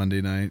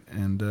Monday night,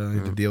 and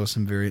had to deal with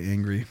some very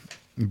angry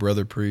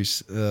brother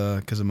priests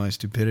because of my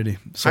stupidity.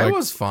 So I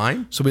was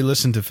fine. So we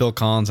listened to Phil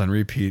Collins on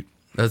repeat.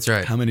 That's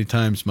right. How many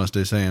times must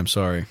I say I'm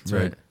sorry? That's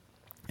right.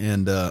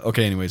 And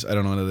okay, anyways, I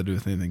don't know what to do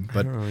with anything,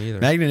 but don't know either.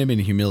 magnanimity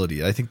and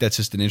humility. I think that's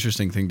just an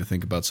interesting thing to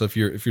think about. So if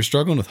you're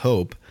struggling with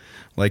hope,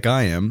 like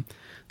I am,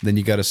 then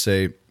you got to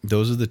say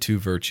those are the two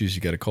virtues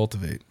you got to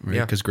cultivate, right?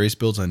 Yeah. Because grace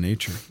builds on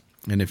nature,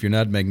 and if you're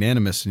not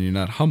magnanimous and you're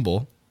not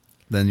humble,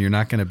 then you're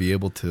not going to be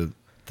able to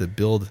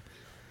build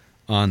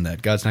on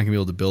that. God's not going to be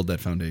able to build that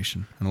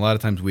foundation, and a lot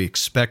of times we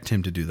expect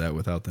Him to do that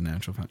without the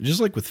natural foundation. Just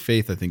like with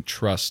faith, I think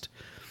trust.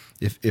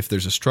 If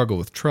there's a struggle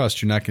with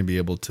trust, you're not going to be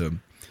able to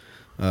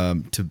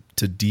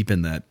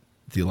deepen that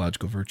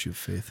theological virtue of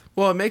faith.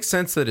 Well, it makes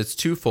sense that it's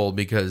twofold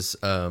because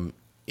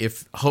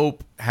if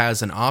hope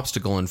has an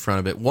obstacle in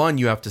front of it, one,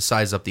 you have to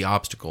size up the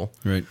obstacle.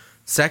 Right.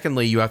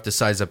 Secondly, you have to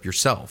size up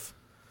yourself.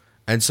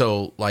 And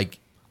so, like,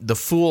 the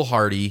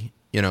foolhardy,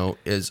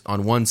 is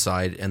on one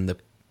side, and the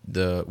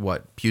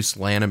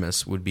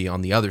pusillanimous would be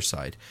on the other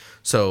side.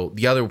 So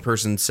the other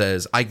person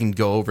says, I can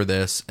go over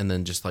this, and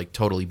then just, like,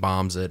 totally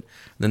bombs it.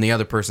 Then the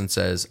other person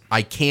says,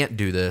 I can't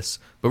do this,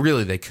 but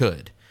really they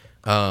could.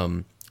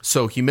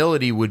 So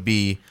humility would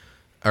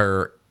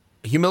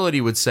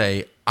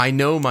say, I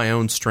know my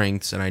own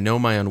strengths and I know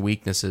my own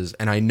weaknesses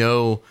and I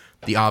know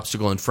the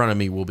obstacle in front of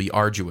me will be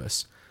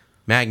arduous.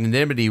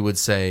 Magnanimity would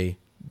say,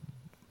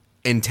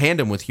 in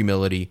tandem with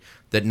humility,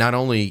 that not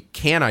only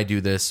can I do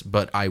this,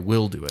 but I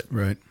will do it.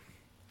 Right.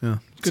 Yeah.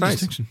 Good nice.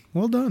 distinction.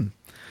 Well done.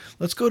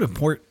 Let's go to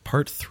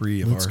part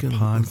 3 of our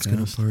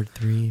podcast. part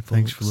 3.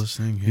 Thanks for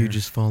listening. Here. You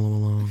just follow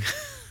along.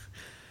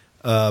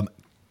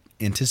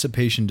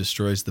 Anticipation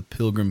destroys the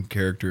pilgrim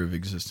character of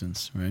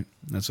existence, right?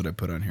 That's what I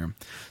put on here.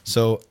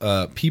 So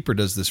Pieper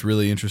does this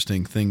really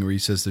interesting thing where he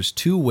says there's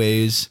 2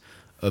 ways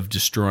of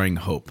destroying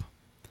hope: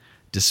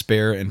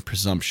 despair and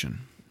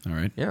presumption. All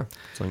right? Yeah.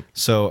 It's like,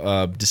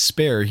 So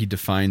despair he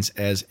defines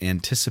as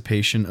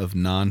anticipation of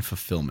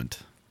non-fulfillment.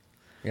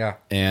 yeah.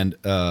 And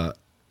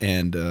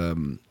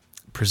and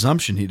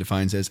presumption he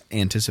defines as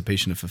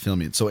anticipation of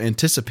fulfillment. So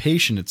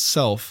anticipation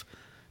itself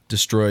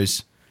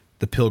destroys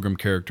the pilgrim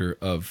character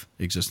of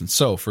existence.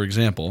 So, for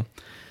example,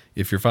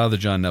 if you're Father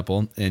John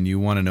Nepple and you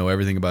want to know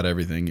everything about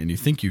everything and you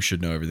think you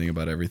should know everything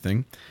about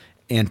everything,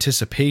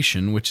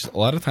 anticipation, which a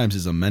lot of times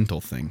is a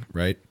mental thing,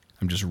 right?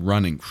 I'm just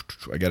running.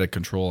 I got to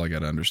control. I got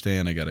to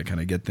understand. I got to kind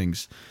of get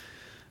things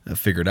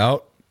figured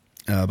out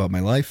about my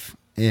life.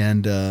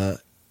 And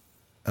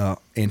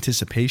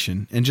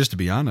anticipation. And just to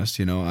be honest,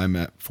 I'm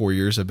at 4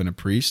 years. I've been a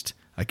priest.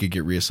 I could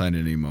get reassigned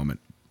at any moment.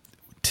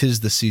 'Tis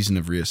the season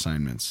of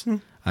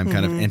reassignments. I'm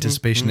kind of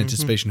anticipation.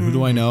 Who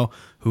do I know?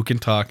 Who can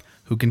talk?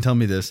 Who can tell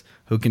me this?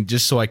 Who can,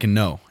 just so I can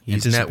know.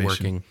 He's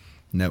networking.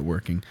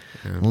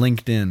 Yeah.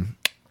 LinkedIn.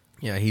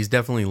 Yeah, he's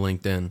definitely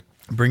LinkedIn.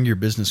 Bring your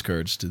business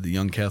cards to the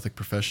young Catholic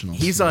professionals.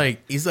 He's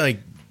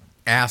like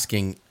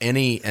asking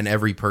any and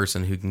every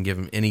person who can give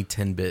him any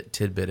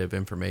tidbit of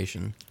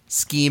information.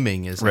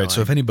 Scheming is right.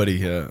 So if anybody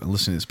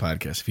listening to this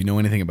podcast, if you know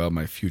anything about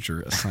my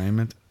future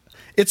assignment,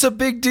 it's a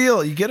big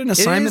deal. You get an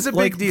assignment. It is a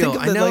big deal.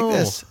 Think of it like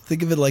this.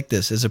 Think of it like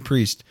this. As a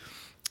priest,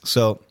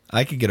 so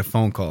I could get a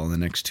phone call in the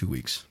next 2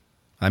 weeks.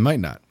 I might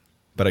not,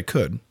 but I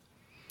could.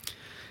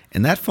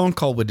 And that phone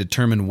call would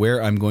determine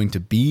where I'm going to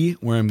be,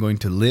 where I'm going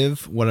to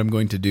live, what I'm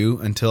going to do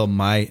until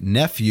my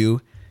nephew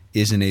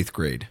is in 8th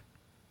grade.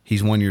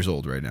 He's 1 year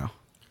old right now.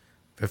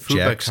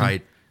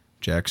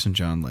 Jackson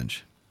John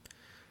Lynch.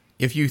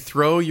 If you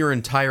throw your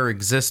entire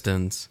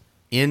existence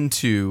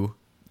into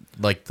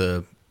like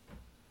the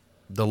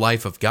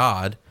life of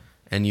God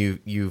and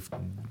you've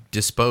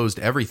disposed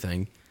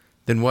everything,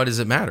 then what does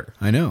it matter?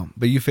 I know,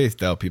 but you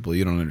faithed out people,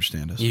 you don't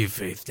understand us. You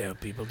faithed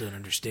out people don't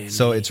understand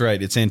So me. it's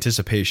right. It's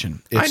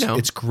anticipation. I know.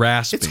 It's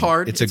grasping. It's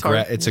hard. It's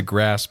hard. a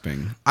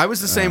grasping. I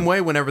was the same way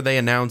whenever they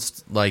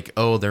announced like,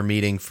 oh, they're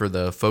meeting for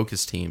the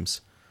focus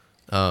teams.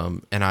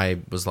 And I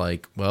was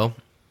like, well,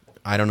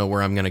 I don't know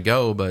where I'm going to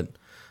go, but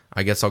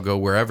I guess I'll go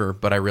wherever.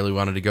 But I really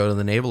wanted to go to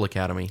the Naval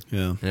Academy.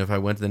 Yeah. And if I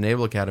went to the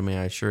Naval Academy,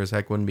 I sure as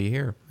heck wouldn't be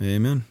here.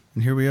 Amen.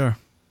 And here we are.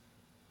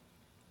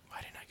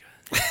 Why didn't I go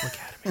to the Naval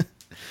Academy?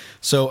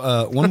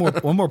 So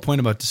one more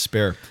point about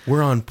despair.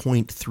 We're on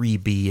point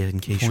 3B in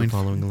case you're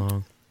following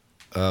along.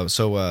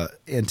 So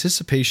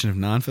anticipation of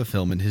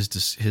non-fulfillment,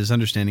 his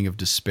understanding of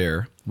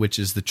despair, which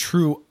is the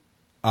true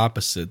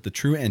opposite, the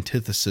true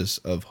antithesis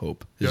of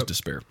hope, is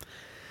despair.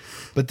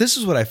 But this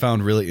is what I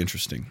found really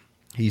interesting.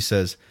 He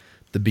says,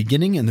 the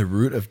beginning and the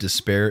root of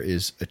despair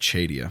is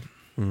achadia.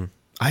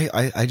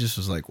 I just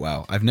was like,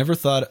 wow. I've never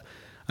thought,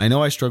 I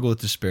know I struggle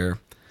with despair.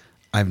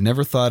 I've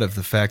never thought of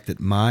the fact that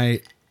my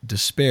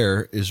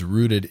despair is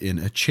rooted in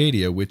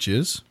achadia, which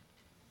is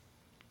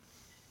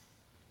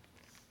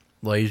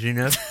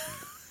laziness.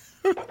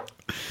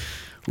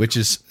 which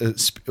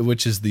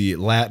is the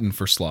Latin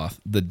for sloth.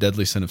 The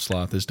deadly sin of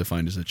sloth is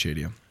defined as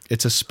achadia.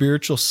 It's a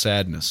spiritual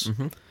sadness.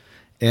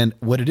 And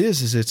what it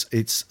is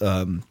it's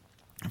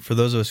for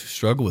those of us who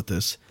struggle with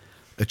this,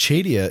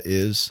 achadia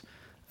is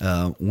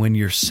when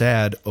you're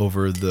sad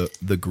over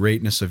the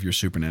greatness of your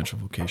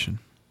supernatural vocation.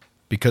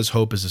 Because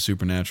hope is a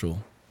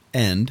supernatural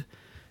end,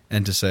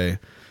 and to say,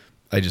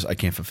 I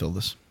can't fulfill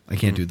this. I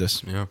can't do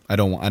this. Yeah. I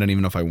don't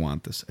even know if I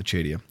want this.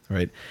 Achadia,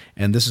 right?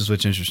 And this is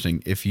what's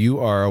interesting. If you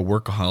are a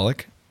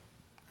workaholic,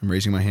 I'm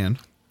raising my hand.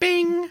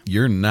 Bing.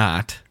 You're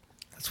not.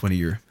 That's one of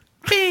your.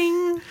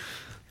 Bing.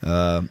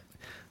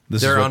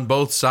 They're on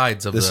both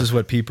sides of this. This is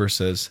what Pieper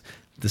says.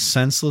 The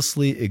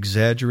senselessly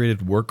exaggerated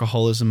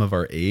workaholism of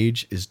our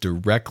age is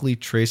directly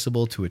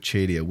traceable to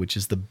achadia, which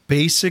is the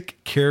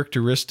basic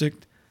characteristic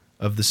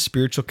of the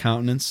spiritual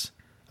countenance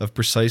of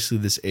precisely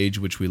this age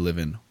which we live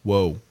in.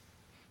 Whoa.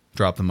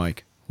 Drop the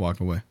mic. Walk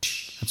away.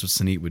 That's what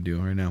Sanit would do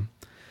right now.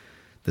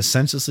 The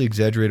senselessly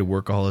exaggerated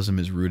workaholism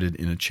is rooted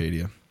in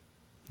achadia.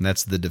 And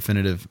that's the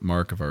definitive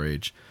mark of our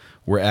age.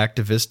 We're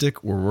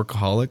activistic, we're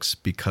workaholics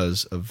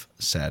because of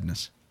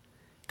sadness.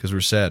 Because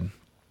we're sad.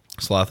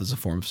 Sloth is a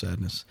form of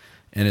sadness.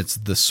 And it's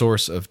the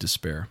source of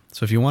despair.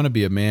 So if you want to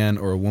be a man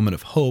or a woman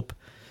of hope,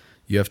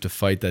 you have to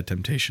fight that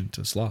temptation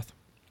to sloth.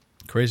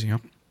 Crazy, huh?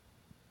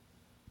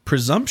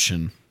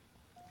 Presumption,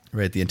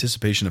 right, the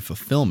anticipation of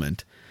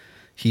fulfillment,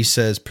 he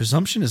says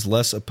presumption is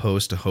less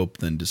opposed to hope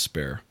than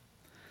despair.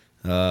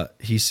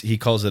 He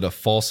calls it a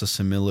false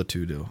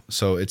similitude.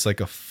 So it's like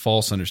a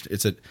false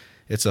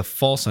it's a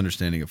false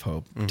understanding of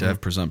hope to have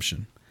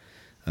presumption.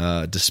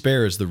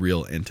 Despair is the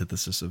real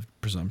antithesis of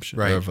presumption,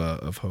 right,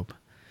 of hope.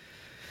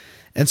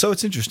 And so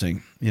it's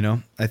interesting,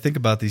 I think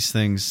about these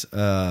things,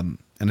 and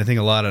I think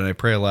a lot, and I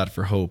pray a lot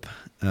for hope.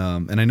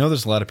 And I know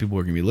there's a lot of people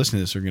who are going to be listening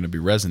to this who are going to be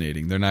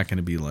resonating. They're not going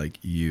to be like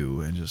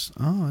you and just,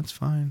 oh, it's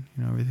fine.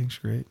 Everything's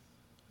great.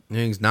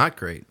 Everything's not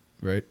great.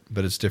 Right?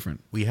 But it's different.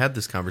 We had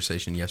this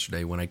conversation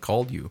yesterday when I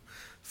called you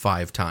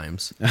 5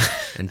 times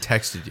and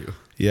texted you.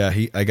 Yeah,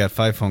 I got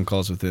 5 phone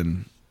calls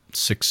within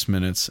 6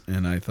 minutes,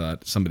 and I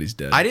thought somebody's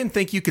dead. I didn't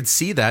think you could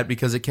see that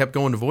because it kept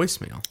going to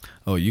voicemail.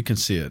 Oh, you can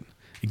see it.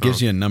 It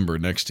gives you a number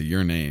next to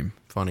your name.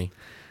 Funny.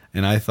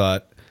 And I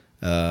thought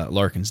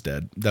Larkin's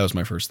dead. That was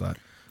my first thought.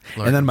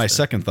 And then my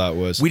second thought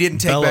was, We didn't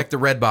take Bella- back the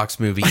Redbox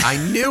movie. I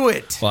knew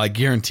it. Well, I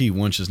guarantee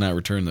Wunsch has not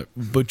returned the.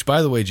 Which,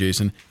 by the way,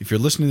 Jason, if you're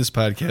listening to this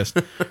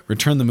podcast,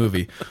 return the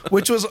movie,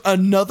 which was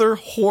another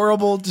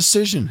horrible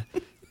decision.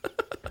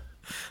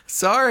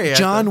 Sorry.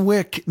 John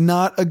Wick,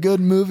 not a good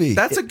movie.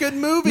 That's a good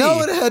movie.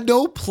 No, it had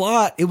no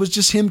plot. It was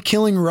just him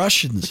killing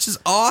Russians. Which is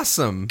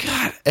awesome.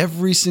 God,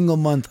 every single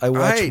month I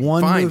watch Right,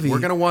 one fine. movie. We're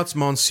going to watch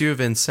Monsieur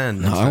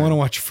Vincent. No, I want to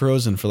watch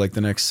Frozen for like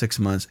the next 6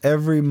 months.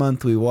 Every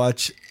month we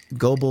watch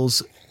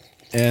Goebbels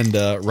and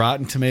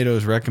Rotten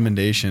Tomatoes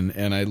recommendation,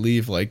 and I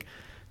leave like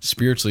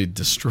spiritually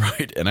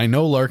destroyed. And I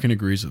know Larkin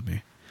agrees with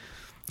me.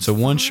 So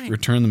once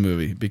return the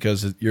movie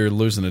because you're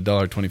losing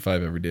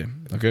 $1.25 every day.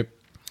 Okay,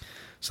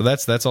 so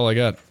that's all I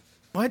got.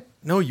 What?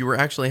 No, you were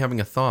actually having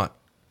a thought.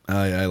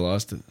 I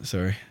lost it.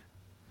 Sorry.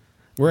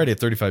 We're already at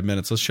 35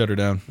 minutes. Let's shut her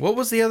down. What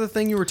was the other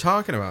thing you were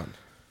talking about?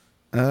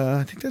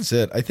 I think that's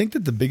it. I think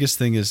that the biggest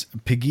thing is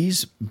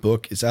Piggy's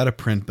book is out of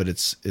print, but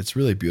it's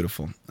really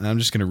beautiful. And I'm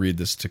just going to read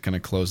this to kind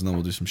of close, and then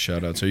we'll do some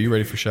shout-outs. Are you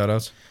ready for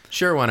shout-outs?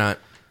 Sure, why not?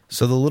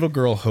 So the little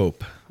girl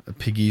Hope,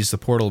 Piggy's The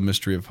Portal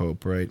Mystery of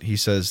Hope, right? He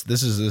says,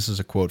 this is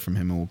a quote from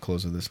him, and we'll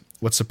close with this.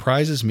 What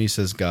surprises me,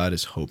 says God,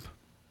 is hope.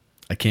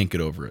 I can't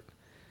get over it.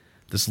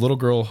 This little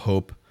girl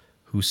Hope,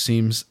 who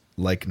seems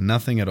like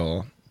nothing at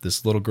all,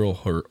 this little girl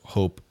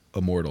Hope,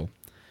 immortal.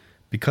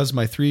 Because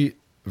my three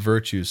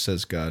virtues,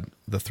 says God,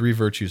 the three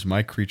virtues,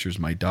 my creatures,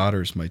 my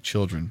daughters, my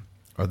children,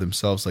 are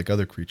themselves like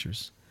other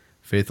creatures.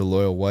 Faith, a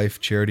loyal wife,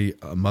 charity,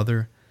 a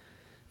mother,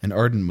 an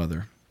ardent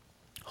mother.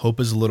 Hope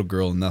is a little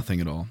girl, nothing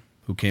at all,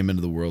 who came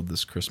into the world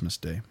this Christmas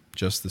day,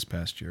 just this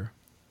past year.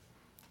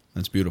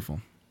 That's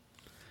beautiful.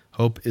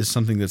 Hope is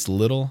something that's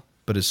little,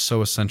 but is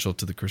so essential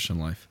to the Christian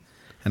life.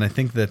 And I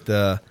think that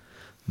the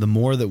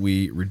more that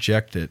we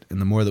reject it and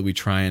the more that we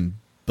try and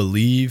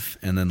believe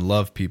and then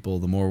love people,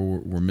 the more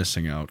we're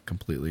missing out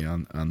completely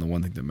on the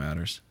one thing that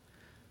matters,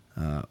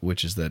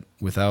 which is that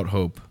without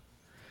hope,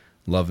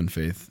 love and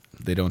faith,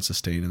 they don't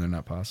sustain and they're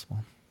not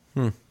possible.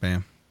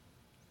 Bam.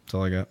 That's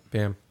all I got.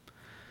 Bam.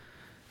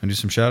 Want to do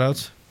some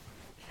shout-outs?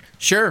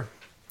 Sure.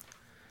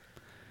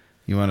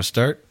 You want to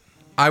start?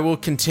 I will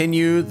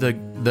continue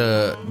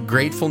the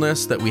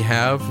gratefulness that we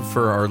have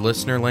for our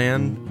listener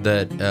land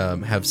that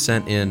have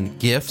sent in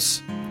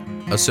gifts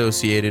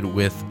associated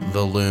with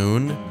the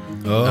loon.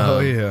 Oh,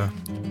 yeah.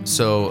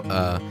 So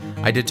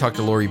I did talk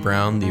to Lori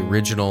Brown, the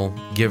original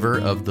giver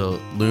of the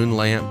loon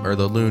lamp or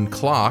the loon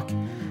clock,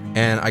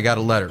 and I got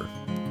a letter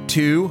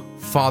to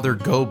Father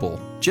Goebel,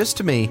 just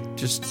to me,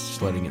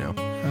 just letting you know.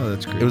 Oh,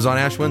 that's great. It was on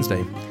Ash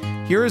Wednesday.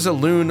 Here is a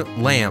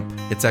loon lamp.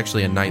 It's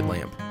actually a night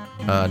lamp.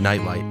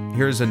 Nightlight.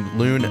 Here's a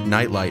loon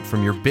nightlight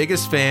from your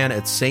biggest fan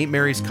at St.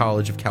 Mary's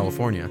College of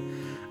California.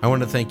 I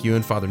want to thank you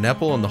and Father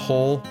Nepple and the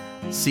whole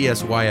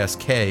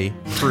CSYSK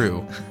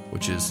crew,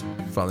 which is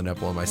Father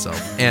Nepple and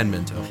myself, and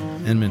Minto.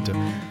 And Minto.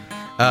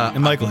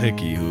 And Michael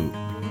Hickey, who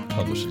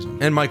publishes them.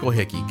 And Michael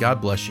Hickey.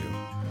 God bless you.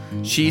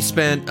 She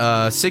spent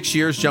 6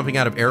 years jumping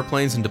out of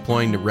airplanes and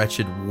deploying to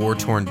wretched,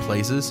 war-torn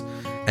places.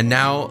 And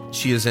now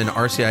she is in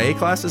RCIA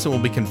classes and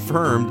will be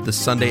confirmed the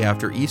Sunday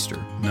after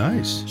Easter.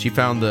 Nice. She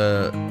found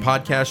the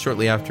podcast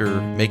shortly after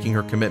making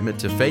her commitment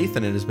to faith,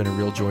 and it has been a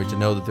real joy to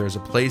know that there's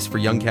a place for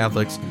young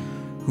Catholics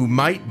who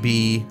might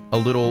be a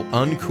little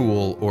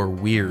uncool or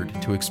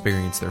weird to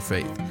experience their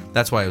faith.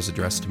 That's why it was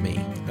addressed to me.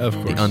 Of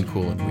course. The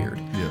uncool and weird.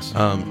 Yes.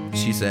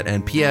 She said,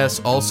 and P.S.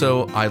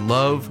 also, I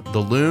love the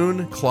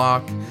loon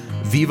clock.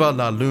 Viva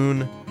la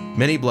Lune.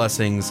 Many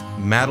blessings.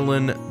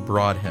 Madeline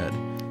Broadhead.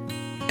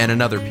 And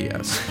another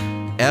P.S.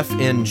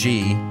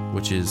 FNG,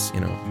 which is,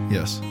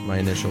 Yes. my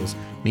initials,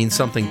 means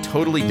something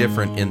totally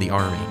different in the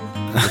Army,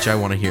 which I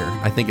want to hear.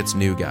 I think it's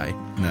new guy.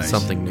 Nice.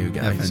 Something new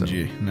guy.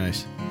 FNG.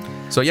 Nice.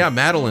 So yeah,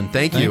 Madeline,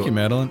 thank you. Thank you,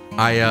 Madeline.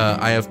 I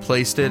have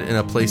placed it in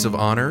a place of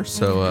honor,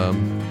 so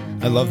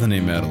I love the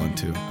name Madeline,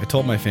 too. I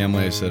told my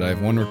family, I said, I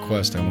have one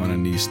request. I want a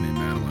niece named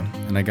Madeline.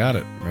 And I got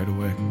it right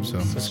away. So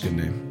that's a good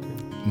name.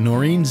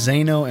 Noreen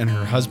Zano and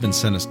her husband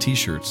sent us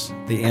T-shirts.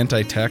 The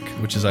Anti-Tech,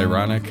 which is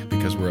ironic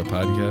because we're a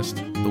podcast.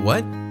 the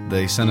what?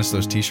 They sent us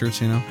those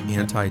T-shirts,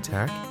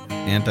 Anti-tack?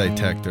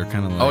 Anti-Tech. They're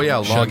kind of like... Oh, yeah,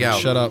 log out.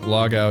 Shut up,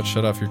 log out,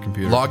 shut off your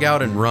computer. Log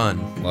out and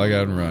run. Log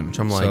out and run. Which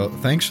I'm like- So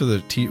thanks for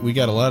the... We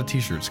got a lot of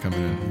T-shirts coming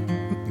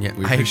in. Yeah,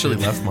 We I actually appreciate it.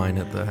 left mine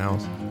at the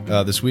house.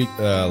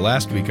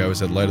 Last week I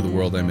was at Light of the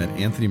World. I met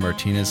Anthony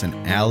Martinez and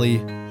Allie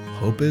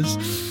Hopez.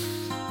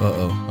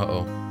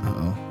 Uh-oh.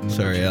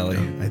 Sorry, Allie.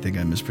 I think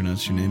I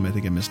mispronounced your name. I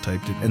think I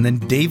mistyped it. And then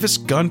Davis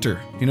Gunter.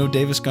 You know who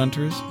Davis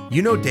Gunter is?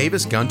 You know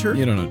Davis Gunter?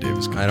 You don't know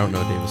Davis Gunter. I don't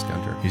know Davis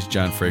Gunter. He's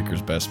John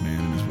Fraker's best man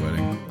in his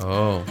wedding.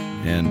 Oh.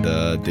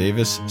 And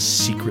Davis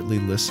secretly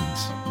listens.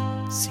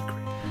 Secret.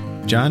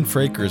 John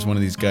Fraker is one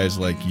of these guys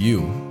like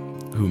you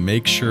who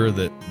make sure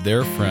that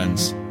their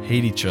friends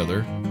hate each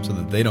other so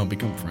that they don't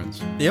become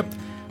friends. Yep.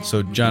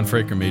 So John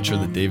Fraker made sure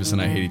that Davis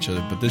and I hate each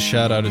other. But this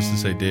shout out is to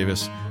say,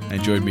 Davis, I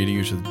enjoyed meeting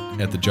you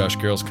at the Josh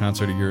Garrels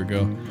concert a year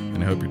ago,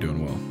 and I hope you're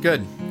doing well.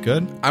 Good.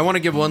 Good? I want to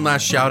give one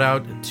last shout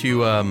out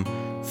to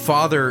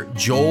Father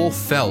Joel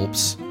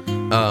Phelps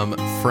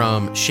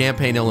from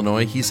Champaign,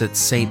 Illinois. He's at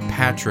St.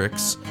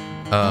 Patrick's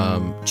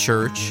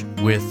church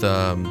with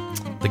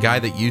the guy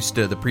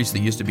that the priest that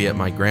used to be at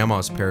my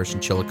grandma's parish in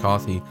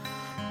Chillicothe,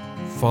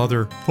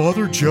 Father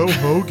Joe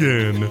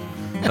Hogan.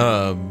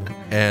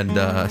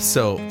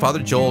 So Father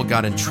Joel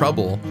got in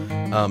trouble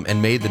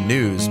and made the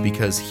news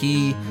because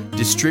he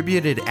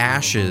distributed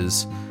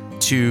ashes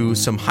to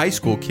some high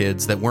school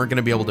kids that weren't going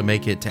to be able to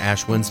make it to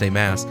Ash Wednesday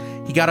Mass.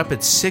 He got up at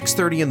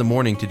 6:30 in the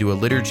morning to do a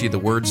Liturgy of the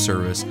Word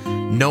service.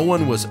 No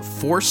one was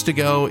forced to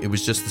go. It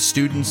was just the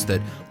students that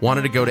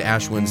wanted to go to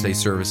Ash Wednesday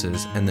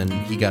services. And then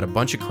he got a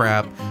bunch of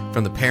crap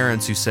from the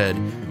parents who said,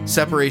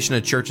 separation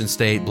of church and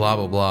state, blah,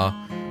 blah, blah.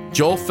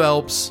 Joel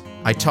Phelps,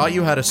 I taught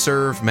you how to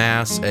serve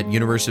Mass at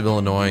University of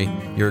Illinois.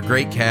 You're a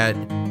great cat.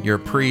 You're a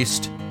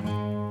priest.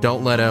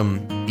 Don't let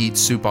him eat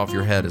soup off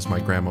your head, as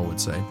my grandma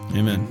would say.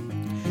 Amen.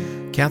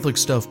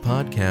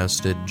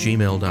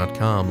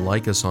 CatholicStuffPodcast@gmail.com.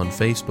 Like us on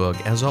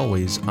Facebook. As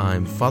always,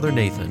 I'm Father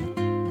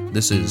Nathan.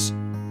 This is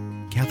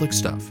Catholic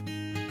Stuff.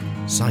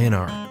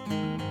 Sayonara.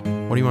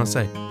 What do you want to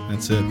say?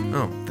 That's it.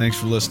 Oh. Thanks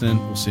for listening.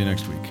 We'll see you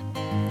next week.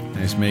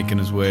 He's making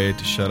his way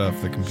to shut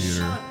off the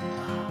computer.